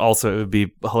 Mm-hmm. But also it would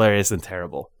be hilarious and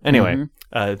terrible. Anyway,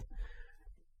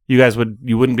 you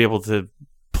wouldn't be able to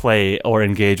play or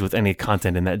engage with any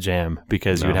content in that jam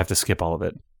because you would have to skip all of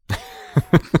it.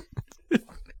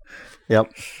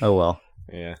 Yep. Oh well.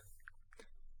 Yeah.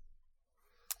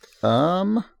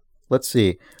 Let's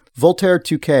see. Voltaire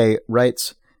 2K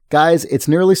writes, guys, it's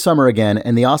nearly summer again,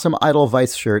 and the awesome Idle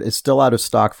Vice shirt is still out of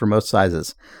stock for most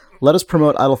sizes. Let us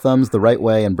promote Idle Thumbs the right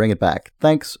way and bring it back.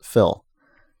 Thanks, Phil.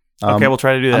 Okay, we'll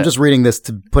try to do that. I'm just reading this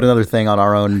to put another thing on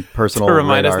our own personal to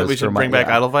remind us that we should bring back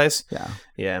Idle Vice.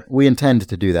 Yeah. We intend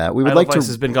to do that. We would Idle Vice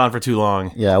has been gone for too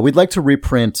long. Yeah, we'd like to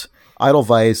reprint Idle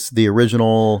Vice, the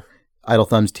original Idle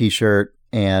Thumbs t-shirt,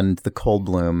 and the Cold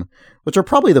Bloom, which are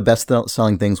probably the best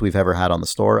selling things we've ever had on the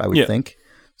store, I would think.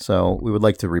 So we would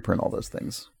like to reprint all those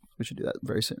things. We should do that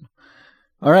very soon.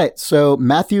 All right, so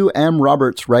Matthew M.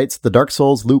 Roberts writes, The Dark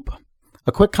Souls Loop.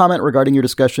 A quick comment regarding your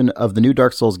discussion of the new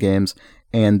Dark Souls games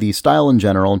and the style in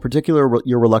general, in particular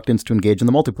your reluctance to engage in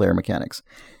the multiplayer mechanics.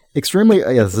 This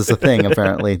is a thing,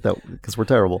 apparently, because we're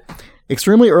terrible.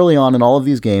 Extremely early on in all of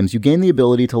these games, you gain the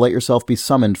ability to let yourself be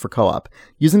summoned for co-op.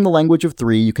 Using the language of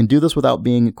 3, you can do this without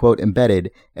being, quote, embedded,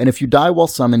 and if you die while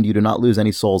summoned, you do not lose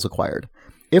any souls acquired.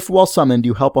 If, while summoned,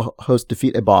 you help a host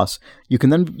defeat a boss, you can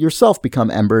then yourself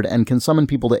become embered and can summon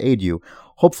people to aid you,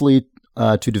 hopefully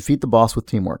to defeat the boss with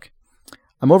teamwork.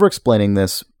 I'm over-explaining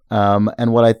this, and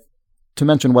to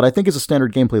mention what I think is a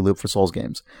standard gameplay loop for Souls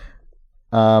games.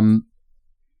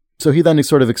 So he then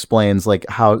sort of explains like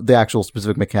how the actual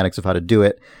specific mechanics of how to do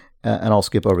it, and I'll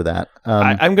skip over that.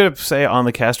 I'm going to say on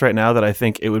the cast right now that I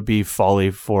think it would be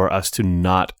folly for us to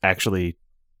not actually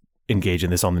engage in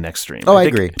this on the next stream. I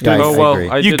agree. Yeah, I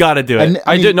agree. You got to do it.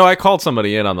 I called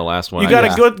somebody in on the last one. You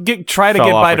got to try to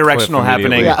get bi-directional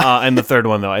happening in the third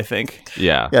one, though, I think.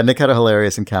 Yeah. Yeah, Nick had a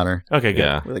hilarious encounter. Okay, good.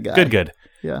 Yeah. With a guy. Good.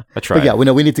 Yeah. I tried. But yeah,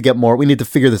 we need to get more. We need to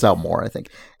figure this out more, I think.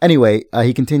 Anyway,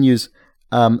 he continues.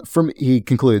 He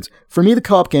concludes, for me, the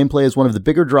co-op gameplay is one of the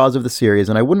bigger draws of the series,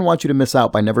 and I wouldn't want you to miss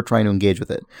out by never trying to engage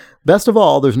with it. Best of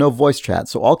all, there's no voice chat,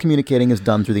 so all communicating is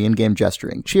done through the in-game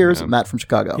gesturing. Cheers, Matt from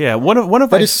Chicago. Yeah, one of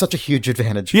that is such a huge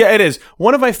advantage. Yeah, it is.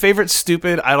 One of my favorite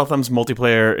stupid Idle Thumbs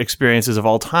multiplayer experiences of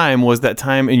all time was that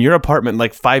time in your apartment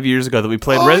like 5 years ago that we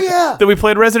played that we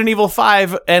played Resident Evil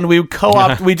 5 and we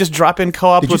co-op. We just drop in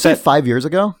co-op. Did you say 5 years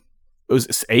ago? It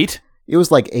was 8. It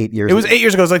was like 8 years ago. It was 8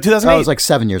 years ago. It was like 2008. Oh, it was like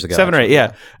 7 years ago. 7 or 8,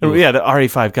 yeah. Yeah, the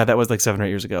RE5. God, that was like 7 or 8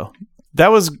 years ago.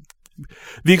 That was...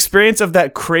 The experience of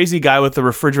that crazy guy with the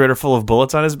refrigerator full of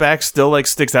bullets on his back still like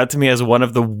sticks out to me as one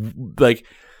of the... like.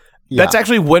 Yeah. That's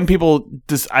actually when people...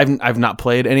 I've not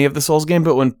played any of the Souls game,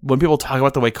 but when people talk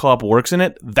about the way co-op works in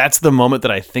it, that's the moment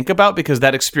that I think about, because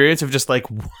that experience of just like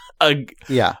a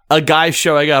guy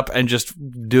showing up and just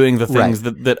doing the things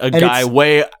that a guy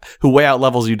who way out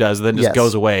levels you does, then just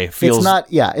goes away. Feels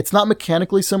it's not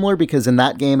mechanically similar, because in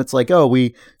that game it's like, oh,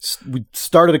 we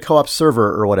started a co-op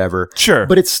server or whatever. Sure.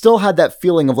 But it still had that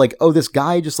feeling of like, oh, this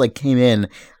guy just like came in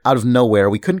out of nowhere.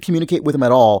 We couldn't communicate with him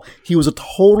at all. He was a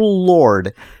total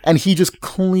lord, and he just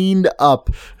cleaned up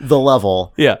the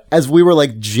level. Yeah. As we were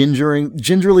like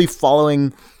gingerly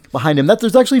following behind him.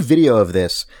 There's actually video of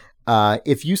this.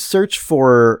 If you search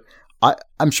for,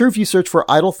 I'm sure if you search for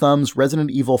Idle Thumbs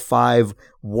Resident Evil 5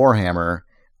 Warhammer,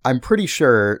 I'm pretty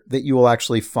sure that you will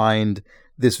actually find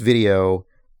this video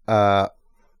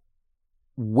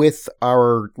with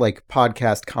our like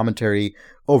podcast commentary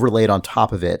overlaid on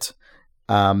top of it.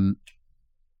 Okay.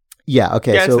 Yeah, so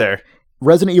it's there.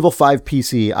 Resident Evil 5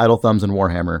 PC, Idle Thumbs, and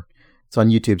Warhammer. It's on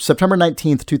YouTube. September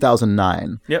 19th,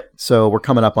 2009. Yep. So we're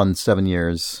coming up on 7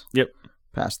 years. Yep.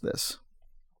 Past this.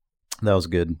 That was a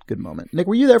good moment. Nick,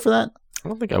 were you there for that? I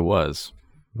don't think I was.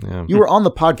 Yeah. You were on the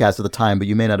podcast at the time, but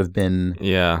you may not have been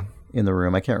in the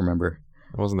room. I can't remember.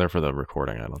 I wasn't there for the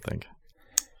recording, I don't think.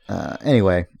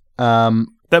 Anyway.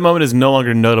 That moment is no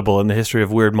longer notable in the history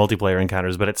of weird multiplayer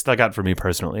encounters, but it stuck out for me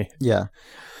personally. Yeah.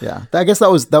 Yeah. I guess that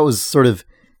was sort of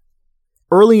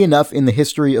early enough in the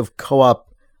history of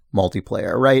co-op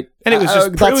multiplayer, right? And it was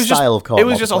just that style of co-op. It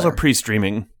was just also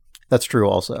pre-streaming. That's true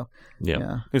also.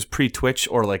 Yeah. It was pre-Twitch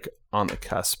or like on the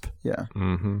cusp. Yeah.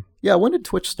 Mm-hmm. Yeah, when did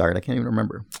Twitch start? I can't even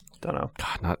remember. Don't know.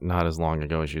 God, not as long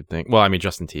ago as you'd think. Well, I mean,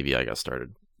 Justin TV, I guess,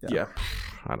 started. Yeah.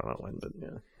 I don't know when, but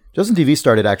yeah. Justin TV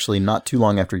started actually not too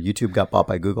long after YouTube got bought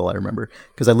by Google, I remember.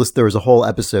 Because there was a whole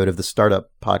episode of the Startup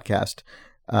Podcast,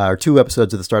 or 2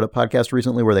 episodes of the Startup Podcast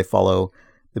recently where they've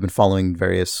been following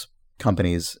various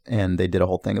companies, and they did a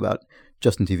whole thing about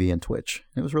Justin TV and Twitch.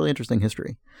 It was really interesting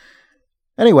history.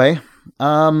 Anyway,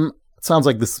 it sounds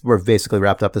like we're basically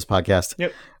wrapped up this podcast.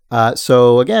 Yep.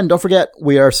 So again, don't forget,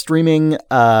 we are streaming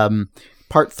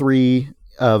part 3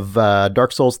 of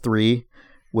Dark Souls 3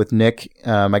 with Nick.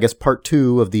 I guess part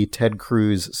 2 of the Ted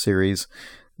Cruz series.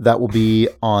 That will be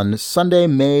on Sunday,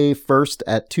 May 1st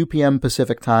at 2 p.m.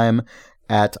 Pacific time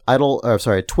at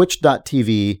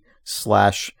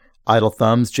twitch.tv/Idle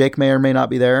Thumbs. Jake may or may not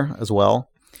be there as well.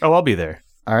 Oh, I'll be there.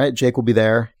 All right, Jake will be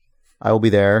there. I will be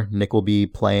there. Nick will be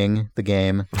playing the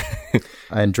game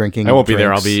and drinking. I won't be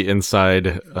there. I'll be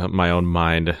inside my own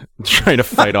mind, trying to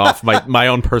fight off my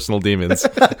own personal demons.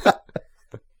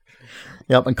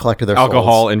 Yep, and collect their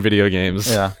alcohol souls. And video games.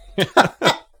 Yeah.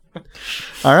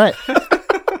 All right.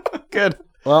 Good.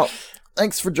 Well,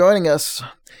 thanks for joining us.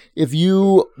 If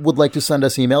you would like to send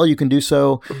us email, you can do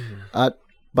so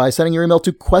by sending your email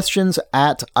to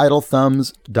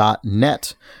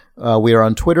questions@idlethumbs.net. We are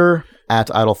on Twitter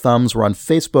 @idlethumbs. We're on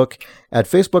Facebook at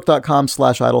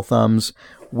facebook.com/idlethumbs.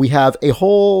 We have a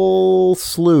whole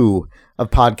slew of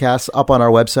podcasts up on our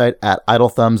website at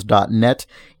idlethumbs.net.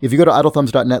 If you go to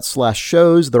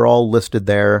idlethumbs.net/shows, they're all listed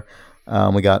there.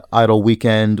 We got Idle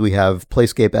Weekend. We have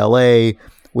Playscape LA.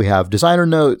 We have Designer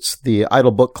Notes, the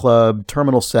Idle Book Club,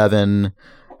 Terminal 7,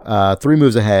 3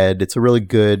 Moves Ahead. It's a really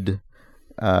good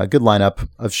lineup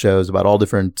of shows about all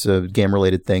different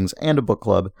game-related things and a book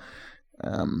club.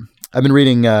 I've been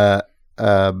reading The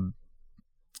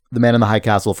Man in the High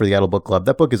Castle for the Idle Book Club.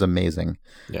 That book is amazing.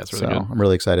 Yeah, it's really good. I'm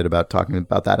really excited about talking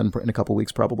about that in a couple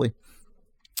weeks probably.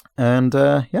 And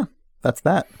yeah, that's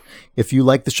that. If you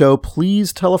like the show,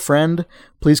 please tell a friend.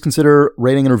 Please consider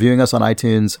rating and reviewing us on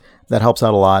iTunes. That helps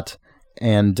out a lot.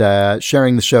 And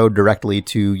sharing the show directly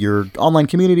to your online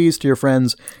communities, to your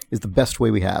friends, is the best way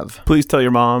we have. Please tell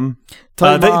your mom.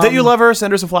 That you love her.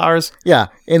 Send her some flowers. Yeah,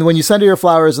 and when you send her your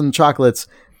flowers and chocolates,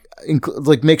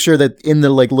 make sure that in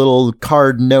the little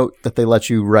card note that they let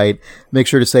you write, make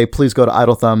sure to say, please go to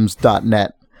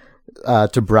idlethumbs.net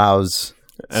to browse.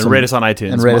 And rate us on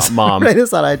iTunes, Mom. Rate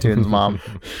us on iTunes, Mom.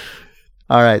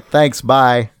 All right, thanks.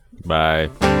 Bye. Bye.